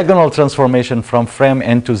diagonal transformation from frame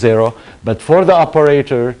n to 0, but for the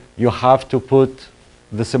operator, you have to put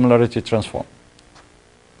the similarity transform.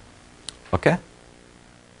 Okay?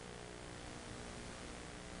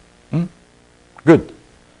 Good.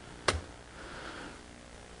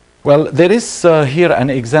 Well, there is here an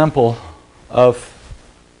example of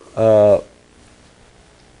a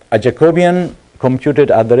Jacobian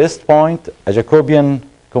computed at the rest point, a Jacobian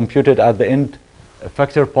computed at the end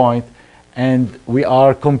effector point, and we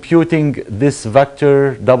are computing this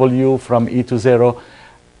vector w from e to 0.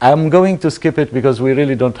 I'm going to skip it because we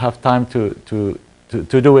really don't have time to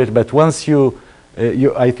do it, but once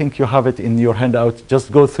I think you have it in your handout,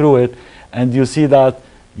 just go through it, and you see that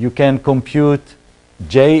you can compute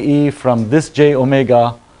je from this j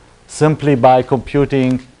omega simply by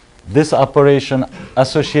computing this operation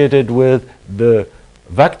associated with the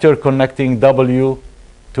vector connecting w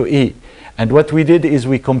to e. And what we did is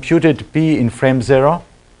we computed p in frame 0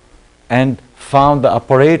 and found the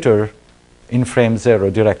operator in frame 0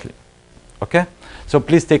 directly. Okay? So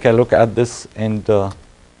please take a look at this. And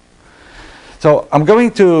so I'm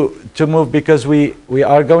going to move because we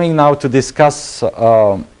are going now to discuss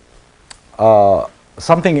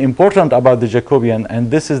something important about the Jacobian, and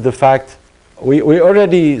this is the fact we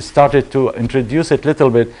already started to introduce it a little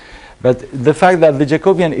bit, but the fact that the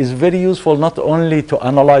Jacobian is very useful not only to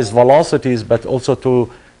analyze velocities but also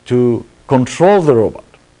to control the robot.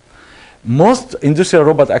 Most industrial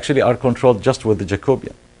robots actually are controlled just with the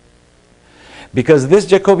Jacobian, because this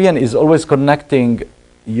Jacobian is always connecting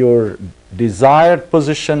your desired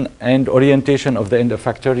position and orientation of the end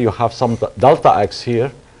effector. You have some delta x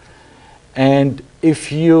here, and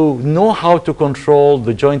if you know how to control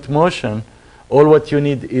the joint motion, all what you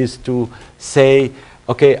need is to say,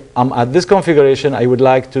 okay, I'm at this configuration, I would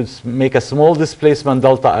like to make a small displacement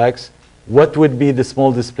delta x. What would be the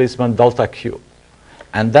small displacement delta q?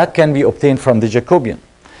 And that can be obtained from the Jacobian,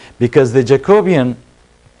 because the Jacobian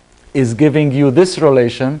is giving you this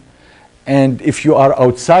relation, and if you are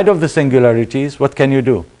outside of the singularities, what can you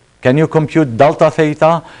do? Can you compute delta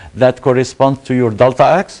theta that corresponds to your delta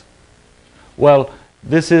x? Well,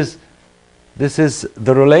 this is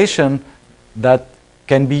the relation that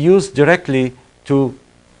can be used directly to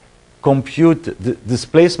compute the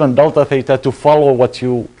displacement delta theta to follow what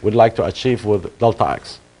you would like to achieve with delta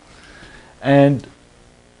x. And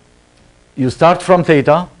you start from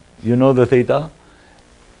theta, you know the theta,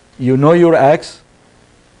 you know your x,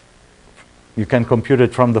 you can compute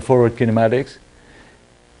it from the forward kinematics.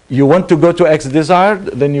 You want to go to x desired,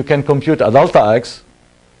 then you can compute a delta x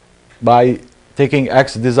by taking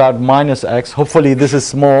x desired minus x. Hopefully this is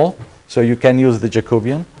small, so you can use the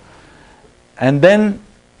Jacobian. And then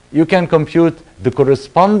you can compute the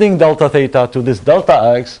corresponding delta theta to this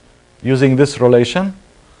delta x using this relation,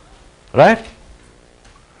 right?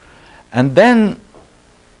 And then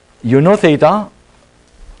you know theta,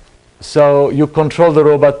 so you control the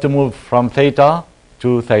robot to move from theta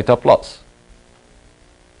to theta plus.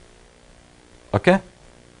 Okay?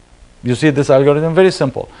 You see this algorithm? Very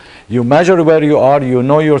simple. You measure where you are, you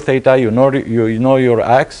know your theta, you know your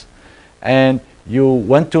x, and you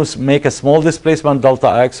want to make a small displacement delta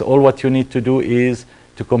x. All what you need to do is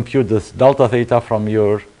to compute this delta theta from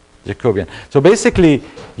your Jacobian. So basically,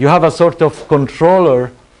 you have a sort of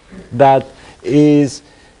controller that is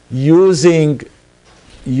using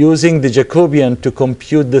the Jacobian to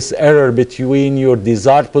compute this error between your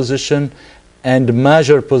desired position and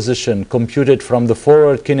measured position computed from the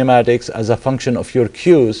forward kinematics as a function of your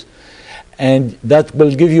Q's. And that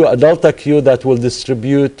will give you a delta Q that will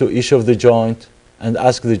distribute to each of the joint and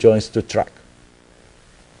ask the joints to track.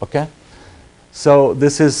 Okay? So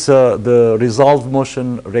this is the resolved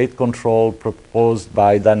motion rate control proposed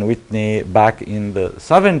by Dan Whitney back in the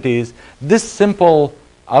 70s. This simple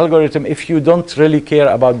algorithm, if you don't really care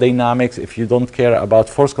about dynamics, if you don't care about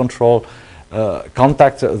force control,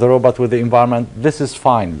 contact the robot with the environment, this is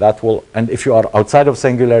fine. That will, and if you are outside of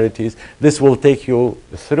singularities, this will take you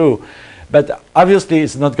through. But obviously,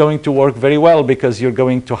 it's not going to work very well because you're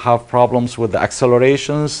going to have problems with the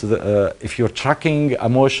accelerations. If you're tracking a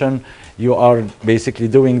motion, you are basically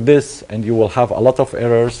doing this, and you will have a lot of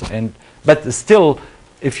errors. But still,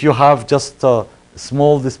 if you have just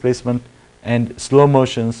small displacement and slow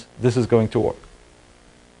motions, this is going to work.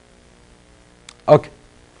 Okay.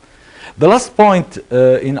 The last point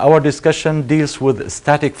in our discussion deals with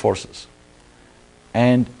static forces.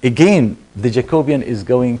 And again, the Jacobian is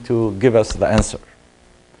going to give us the answer.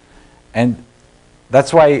 And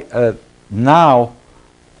that's why now,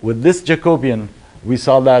 with this Jacobian, we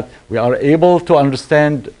saw that we are able to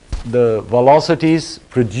understand the velocities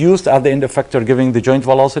produced at the end effector giving the joint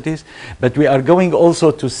velocities. But we are going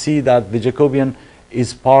also to see that the Jacobian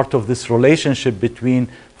is part of this relationship between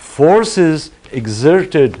forces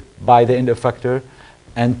exerted by the end effector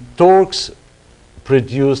and torques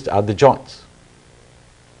produced at the joints.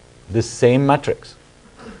 This same matrix.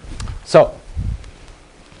 So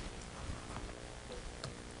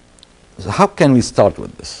how can we start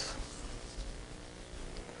with this?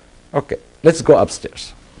 Okay, let's go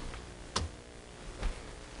upstairs.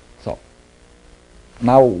 So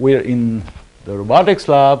now we're in the robotics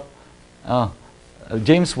lab.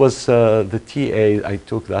 James was the TA. I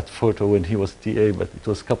took that photo when he was TA, but it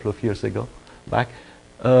was a couple of years ago back.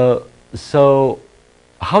 So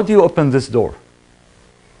how do you open this door?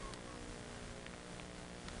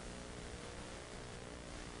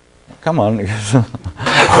 Come on. We're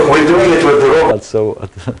doing it with the robot.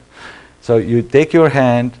 So you take your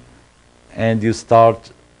hand and you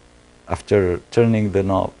start, after turning the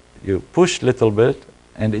knob, you push a little bit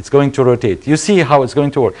and it's going to rotate. You see how it's going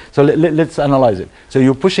to work. So let's analyze it. So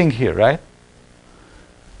you're pushing here, right?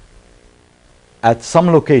 At some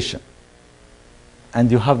location. And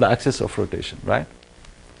you have the axis of rotation, right?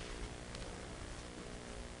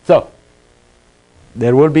 So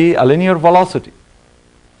there will be a linear velocity.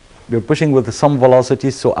 You're pushing with some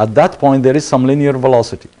velocity, so at that point there is some linear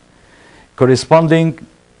velocity. Corresponding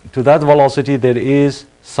to that velocity, there is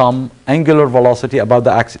some angular velocity about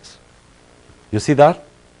the axis. You see that?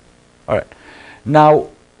 All right. Now,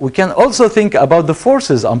 we can also think about the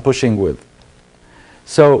forces I'm pushing with.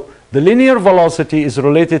 So the linear velocity is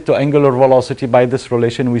related to angular velocity by this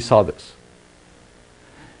relation. We saw this.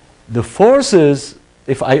 The forces,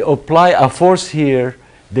 if I apply a force here,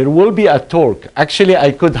 there will be a torque. Actually,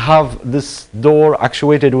 I could have this door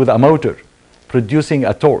actuated with a motor, producing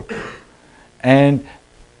a torque. And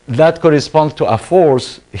that corresponds to a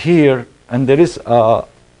force here, and there is a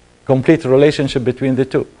complete relationship between the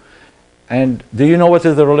two. And do you know what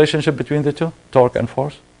is the relationship between the two, torque and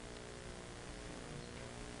force?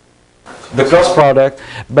 The cross product,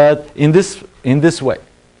 but in this way.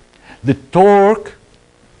 The torque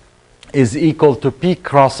is equal to P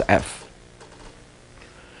cross F.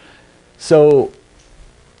 So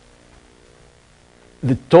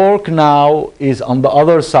the torque now is on the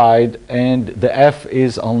other side and the F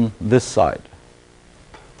is on this side.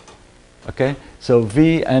 Okay? So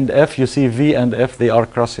V and F, you see V and F, they are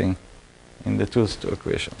crossing in the two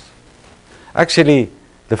equations. Actually,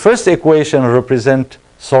 the first equation represents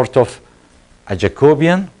sort of a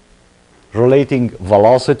Jacobian relating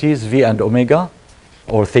velocities V and omega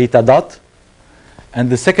or theta dot.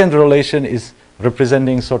 And the second relation is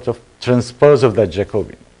representing sort of transpose of that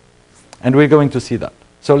Jacobian. And we're going to see that.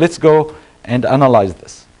 So let's go and analyze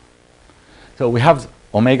this. So we have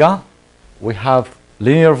omega, we have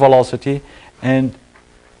linear velocity, and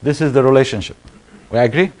this is the relationship. We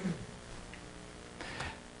agree?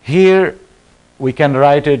 Here we can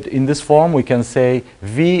write it in this form. We can say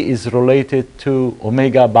V is related to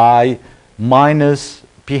omega by minus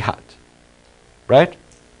P hat. Right?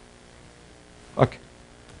 Okay.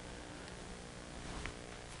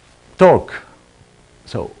 Torque.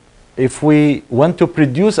 So if we want to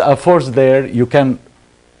produce a force there, you can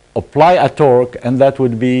apply a torque, and that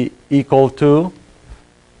would be equal to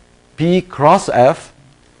P cross F,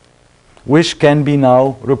 which can be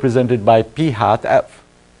now represented by P hat F.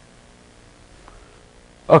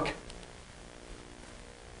 Okay.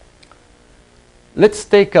 Let's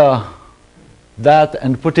take that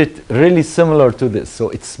and put it really similar to this. So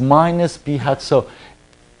it's minus P hat. So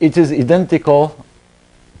it is identical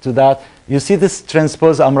to that. You see this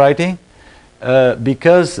transpose I'm writing?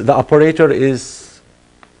 Because the operator is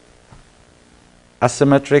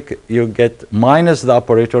asymmetric, you get minus the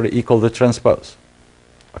operator equal the transpose.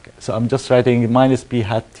 Okay, so I'm just writing minus p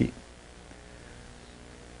hat t.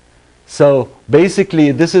 So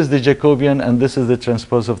basically, this is the Jacobian, and this is the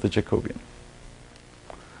transpose of the Jacobian.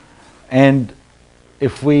 And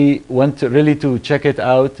if we want to really to check it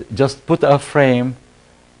out, just put a frame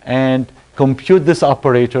and compute this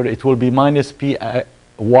operator. It will be minus p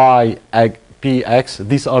y px.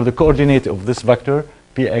 These are the coordinates of this vector,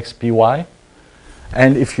 px, py.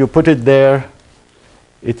 And if you put it there,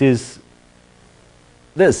 it is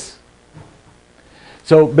this.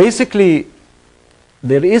 So basically,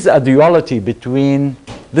 there is a duality between,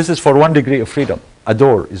 this is for 1 degree of freedom. A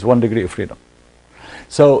door is 1 degree of freedom.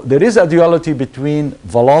 So there is a duality between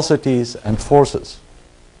velocities and forces.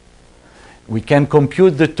 We can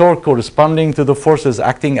compute the torque corresponding to the forces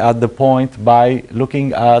acting at the point by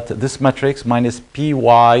looking at this matrix minus py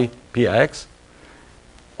px,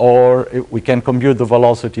 or we can compute the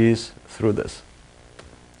velocities through this.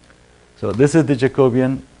 So this is the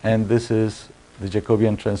Jacobian, and this is the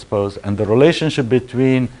Jacobian transpose, and the relationship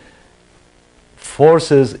between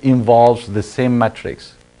forces involves the same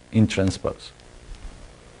matrix in transpose.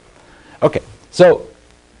 Okay, so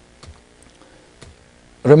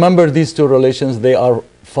remember these two relations. They are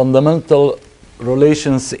fundamental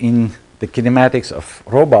relations in the kinematics of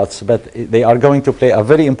robots, but they are going to play a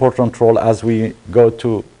very important role as we go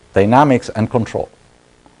to dynamics and control.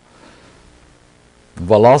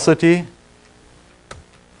 Velocity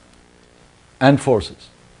and forces.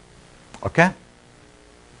 Okay?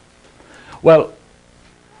 Well,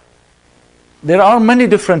 there are many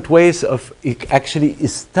different ways of actually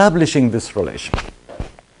establishing this relation.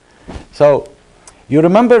 So, you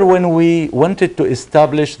remember when we wanted to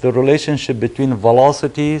establish the relationship between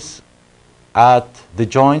velocities at the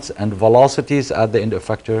joints and velocities at the end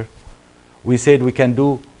effector? We said we can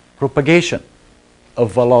do propagation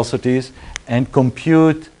of velocities and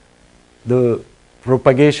compute the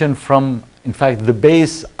propagation from, in fact, the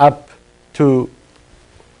base up to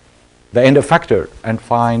the end effector and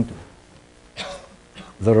find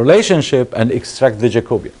the relationship and extract the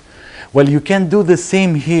Jacobian. Well, you can do the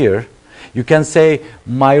same here. You can say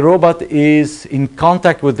my robot is in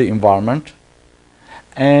contact with the environment,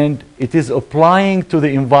 and it is applying to the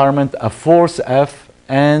environment a force F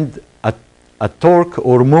and a torque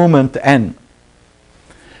or moment N.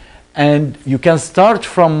 And you can start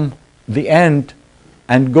from the end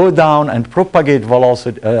and go down and propagate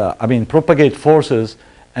velocity, propagate forces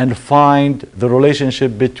and find the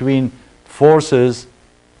relationship between forces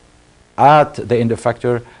at the end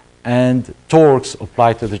effector and torques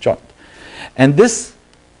applied to the joint. And this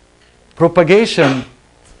propagation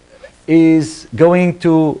is going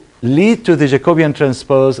to lead to the Jacobian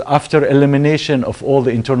transpose after elimination of all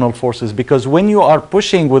the internal forces, because when you are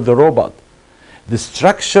pushing with the robot, the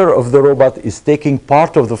structure of the robot is taking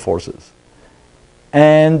part of the forces,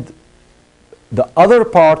 and the other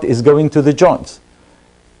part is going to the joints,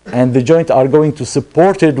 and the joints are going to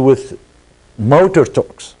support it with motor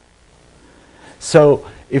torques. So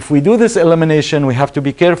if we do this elimination, we have to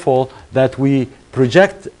be careful that we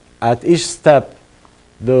project at each step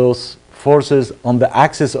those forces on the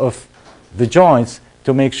axis of the joints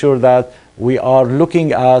to make sure that we are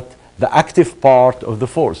looking at the active part of the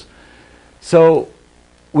force. So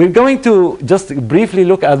we're going to just briefly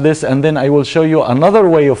look at this, and then I will show you another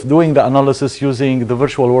way of doing the analysis using the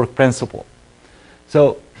virtual work principle.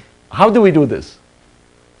 So how do we do this?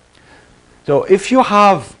 So if you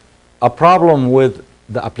have a problem with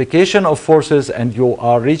the application of forces and you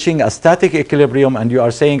are reaching a static equilibrium and you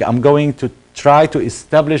are saying, I'm going to try to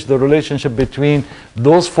establish the relationship between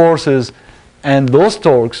those forces and those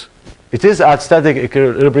torques, it is at static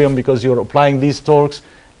equilibrium because you're applying these torques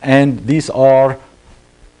and these are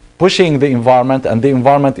pushing the environment, and the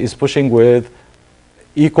environment is pushing with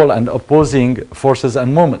equal and opposing forces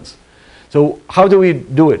and moments. So how do we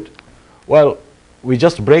do it? Well, we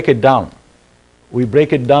just break it down. We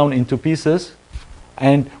break it down into pieces,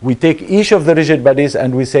 and we take each of the rigid bodies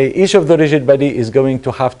and we say each of the rigid body is going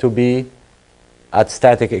to have to be at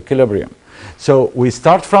static equilibrium. So we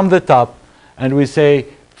start from the top and we say,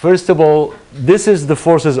 first of all, this is the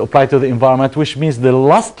forces applied to the environment, which means the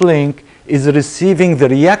last link is receiving the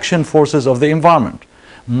reaction forces of the environment,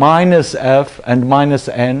 minus F and minus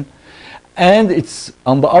N. And it's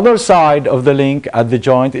on the other side of the link at the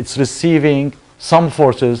joint, it's receiving some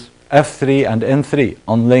forces, F3 and N3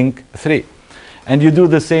 on link 3. And you do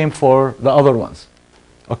the same for the other ones.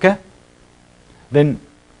 Okay? Then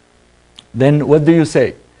what do you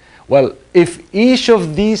say? Well, if each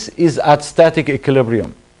of these is at static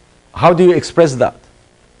equilibrium, how do you express that?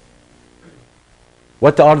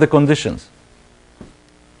 What are the conditions?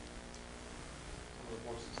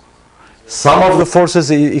 Sum of the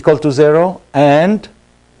forces is equal to 0 and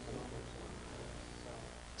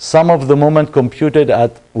sum of the moment computed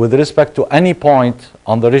at with respect to any point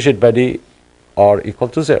on the rigid body are equal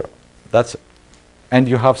to 0. That's it. And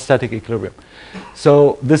you have static equilibrium.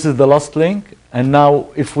 So this is the last link. And now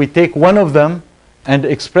if we take one of them and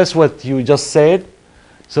express what you just said,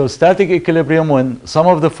 so static equilibrium when sum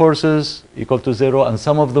of the forces equal to 0 and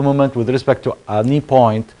sum of the moment with respect to any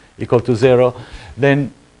point equal to 0,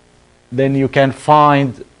 then you can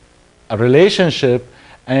find a relationship,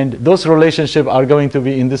 and those relationships are going to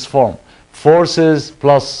be in this form. Forces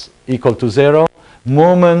plus equal to 0,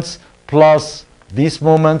 moments plus these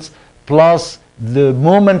moments plus the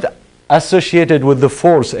moment associated with the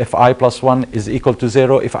force Fi plus 1 is equal to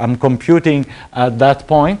 0 if I'm computing at that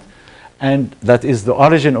point, and that is the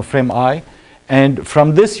origin of frame I. And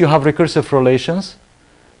from this you have recursive relations,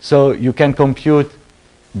 so you can compute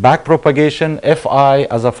back propagation Fi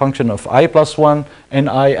as a function of I plus 1,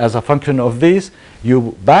 Ni as a function of these.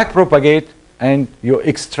 You back propagate and you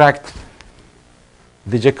extract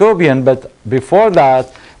the Jacobian, but before that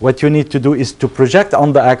what you need to do is to project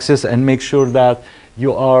on the axis and make sure that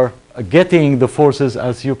you are getting the forces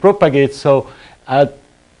as you propagate. So at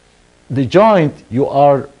the joint you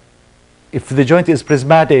are, if the joint is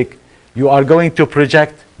prismatic, you are going to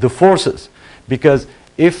project the forces, because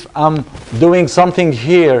if I'm doing something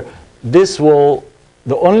here, this will,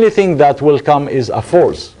 the only thing that will come is a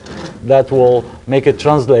force that will make it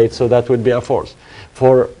translate, so that would be a force.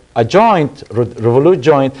 For a joint, revolute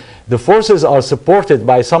joint, the forces are supported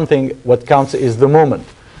by something. What counts is the moment.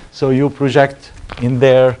 So you project in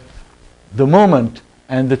there the moment,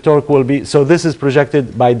 and the torque will be, so this is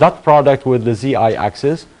projected by dot product with the zi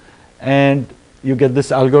axis, and you get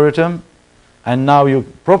this algorithm, and now you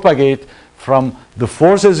propagate from the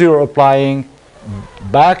forces you're applying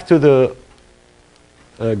back to the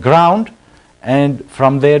ground, and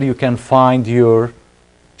from there you can find your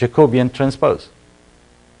Jacobian transpose.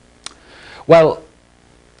 Well,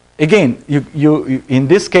 again, you in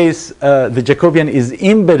this case, the Jacobian is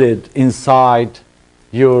embedded inside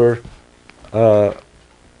your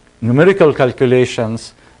numerical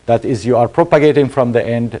calculations. That is, you are propagating from the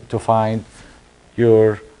end to find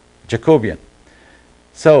your Jacobian.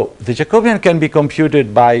 So the Jacobian can be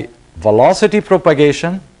computed by velocity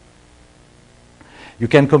propagation. You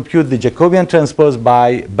can compute the Jacobian transpose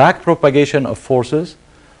by back propagation of forces,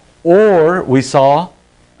 or we saw,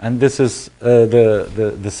 and this is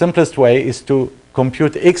the simplest way, is to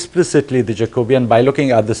compute explicitly the Jacobian by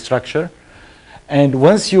looking at the structure. And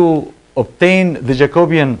once you obtain the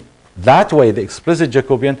Jacobian that way, the explicit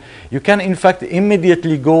Jacobian, you can in fact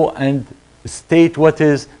immediately go and state what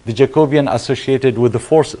is the Jacobian associated with the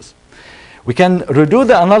forces. We can redo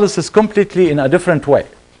the analysis completely in a different way.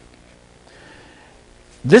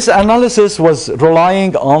 This analysis was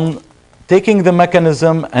relying on taking the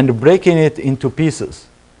mechanism and breaking it into pieces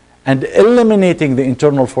and eliminating the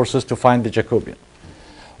internal forces to find the Jacobian.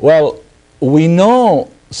 Well, we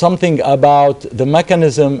know something about the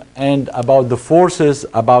mechanism and about the forces,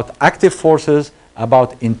 about active forces,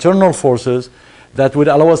 about internal forces, that would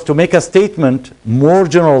allow us to make a statement, more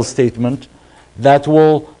general statement, that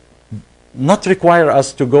will not require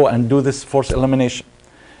us to go and do this force elimination.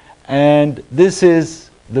 And this is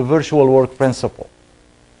the virtual work principle.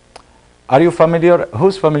 Are you familiar?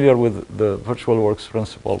 Who's familiar with the virtual works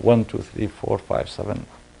principle? 1, 2, 3, 4, 5, 7.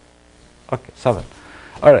 Okay, 7.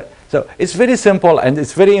 All right. So it's very simple, and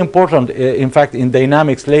it's very important, in fact, in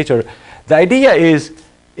dynamics later. The idea is,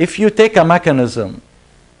 if you take a mechanism,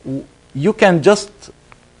 you can just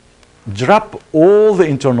drop all the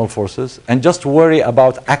internal forces and just worry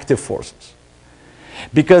about active forces.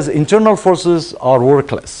 Because internal forces are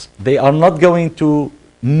workless. They are not going to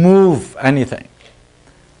move anything.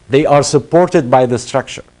 They are supported by the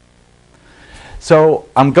structure. So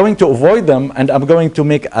I'm going to avoid them, and I'm going to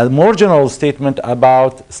make a more general statement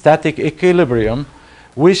about static equilibrium,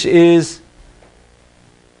 which is,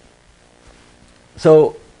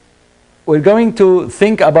 so we're going to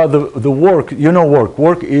think about the work. You know,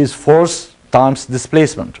 work is force times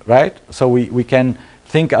displacement, right? So we can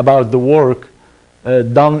think about the work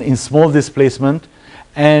done in small displacement,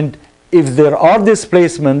 and if there are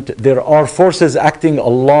displacement, there are forces acting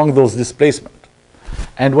along those displacement.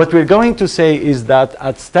 And what we're going to say is that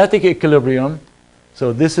at static equilibrium,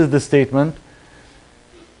 so this is the statement.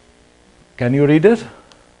 Can you read it?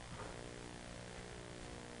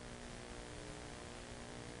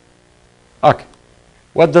 Okay.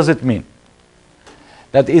 What does it mean?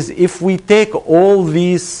 That is, if we take all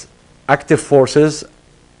these active forces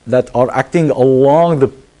that are acting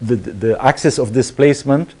along the axis of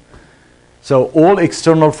displacement, so all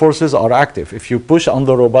external forces are active. If you push on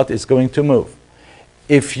the robot, it's going to move.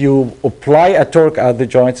 If you apply a torque at the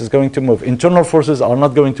joints, it's going to move. Internal forces are not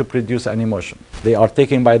going to produce any motion. They are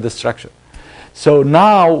taken by the structure. So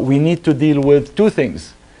now we need to deal with two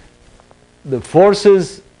things. The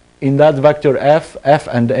forces in that vector F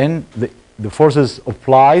and N, the forces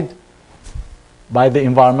applied by the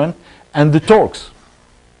environment, and the torques.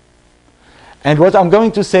 And what I'm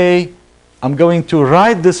going to say, I'm going to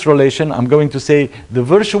write this relation. I'm going to say the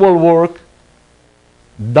virtual work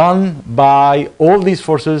done by all these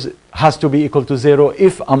forces has to be equal to 0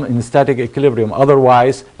 if I'm in static equilibrium.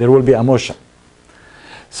 Otherwise, there will be a motion.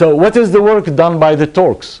 So what is the work done by the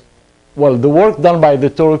torques? Well, the work done by the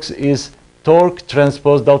torques is torque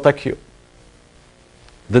transpose delta Q,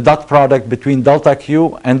 the dot product between delta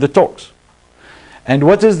Q and the torques. And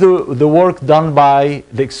what is the work done by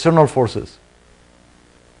the external forces?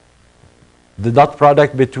 The dot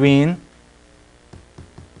product between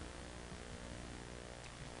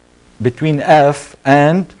F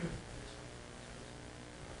and,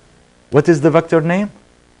 what is the vector name?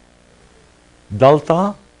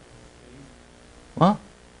 Delta, what?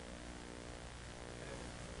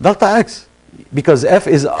 Delta X, because F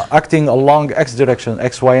is acting along X direction,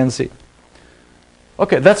 X, Y, and Z.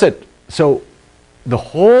 Okay, that's it. So the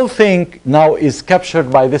whole thing now is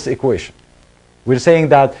captured by this equation. We're saying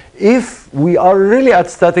that if we are really at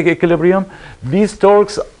static equilibrium, these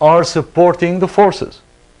torques are supporting the forces.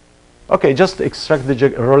 Okay, just extract the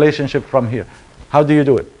relationship from here. How do you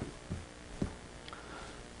do it?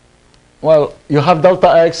 Well, you have delta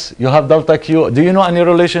X, you have delta Q. Do you know any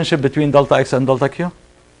relationship between delta X and delta Q?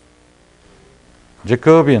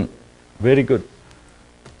 Jacobian. Very good.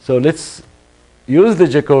 So let's use the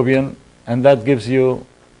Jacobian, and that gives you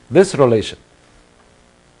this relation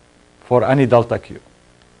for any delta Q,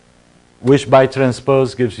 which by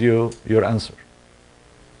transpose gives you your answer.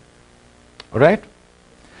 All right?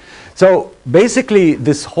 So basically,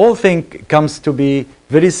 this whole thing comes to be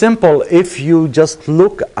very simple if you just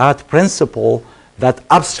look at principle that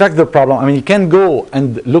abstract the problem. I mean, you can go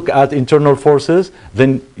and look at internal forces,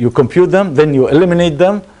 then you compute them, then you eliminate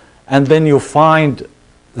them, and then you find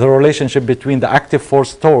the relationship between the active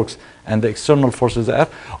force torques and the external forces F,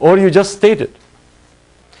 or you just state it.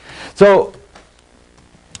 So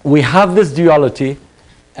we have this duality,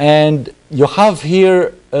 and you have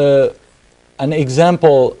here an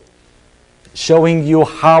example showing you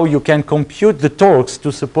how you can compute the torques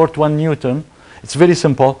to support 1 Newton. It's very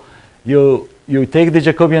simple. You take the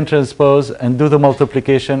Jacobian transpose and do the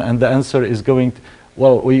multiplication, and the answer is going to,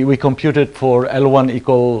 well, we compute it for L1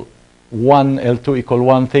 equal 1, L2 equal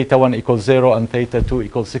 1, theta 1 equals 0, and theta 2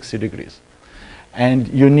 equals 60 degrees. And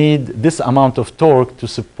you need this amount of torque to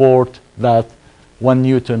support that 1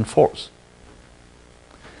 Newton force.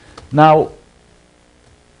 Now,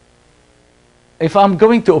 if I'm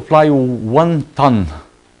going to apply 1 ton,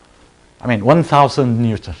 I mean 1,000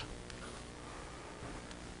 Newton.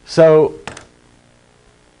 So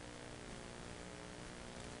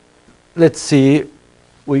let's see,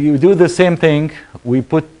 we do the same thing. We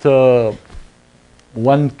put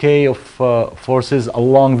 1K of forces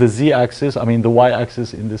along the z-axis, I mean the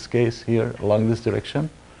y-axis in this case here, along this direction.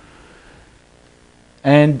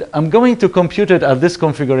 And I'm going to compute it at this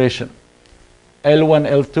configuration. L1,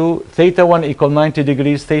 L2, theta 1 equal 90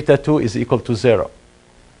 degrees, theta 2 is equal to 0.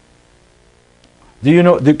 Do you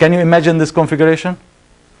know, can you imagine this configuration?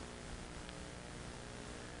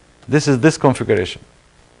 This is this configuration.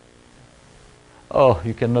 Oh,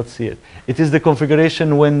 you cannot see it. It is the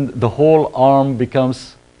configuration when the whole arm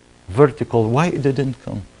becomes vertical. Why it didn't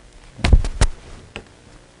come?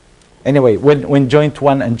 Anyway, when joint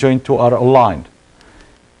 1 and joint 2 are aligned.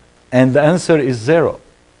 And the answer is 0.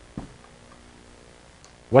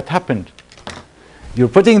 What happened? You're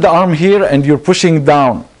putting the arm here and you're pushing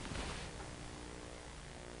down.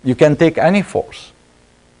 You can take any force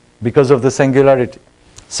because of the singularity.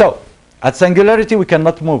 So, at singularity we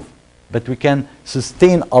cannot move, but we can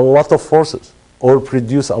sustain a lot of forces or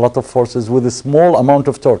produce a lot of forces with a small amount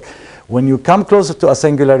of torque. When you come closer to a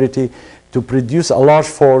singularity to produce a large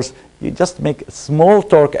force, you just make a small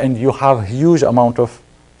torque and you have a huge amount of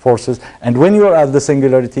forces. And when you are at the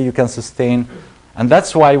singularity, you can sustain. And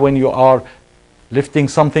that's why when you are lifting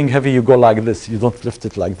something heavy, you go like this. You don't lift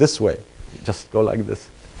it like this way. You just go like this.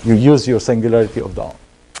 You use your singularity of the arm.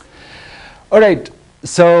 All right.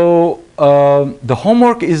 So the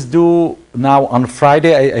homework is due now on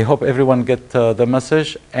Friday. I hope everyone get the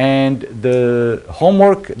message. And the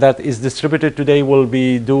homework that is distributed today will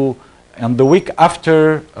be due on the week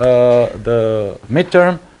after the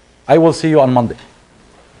midterm. I will see you on Monday.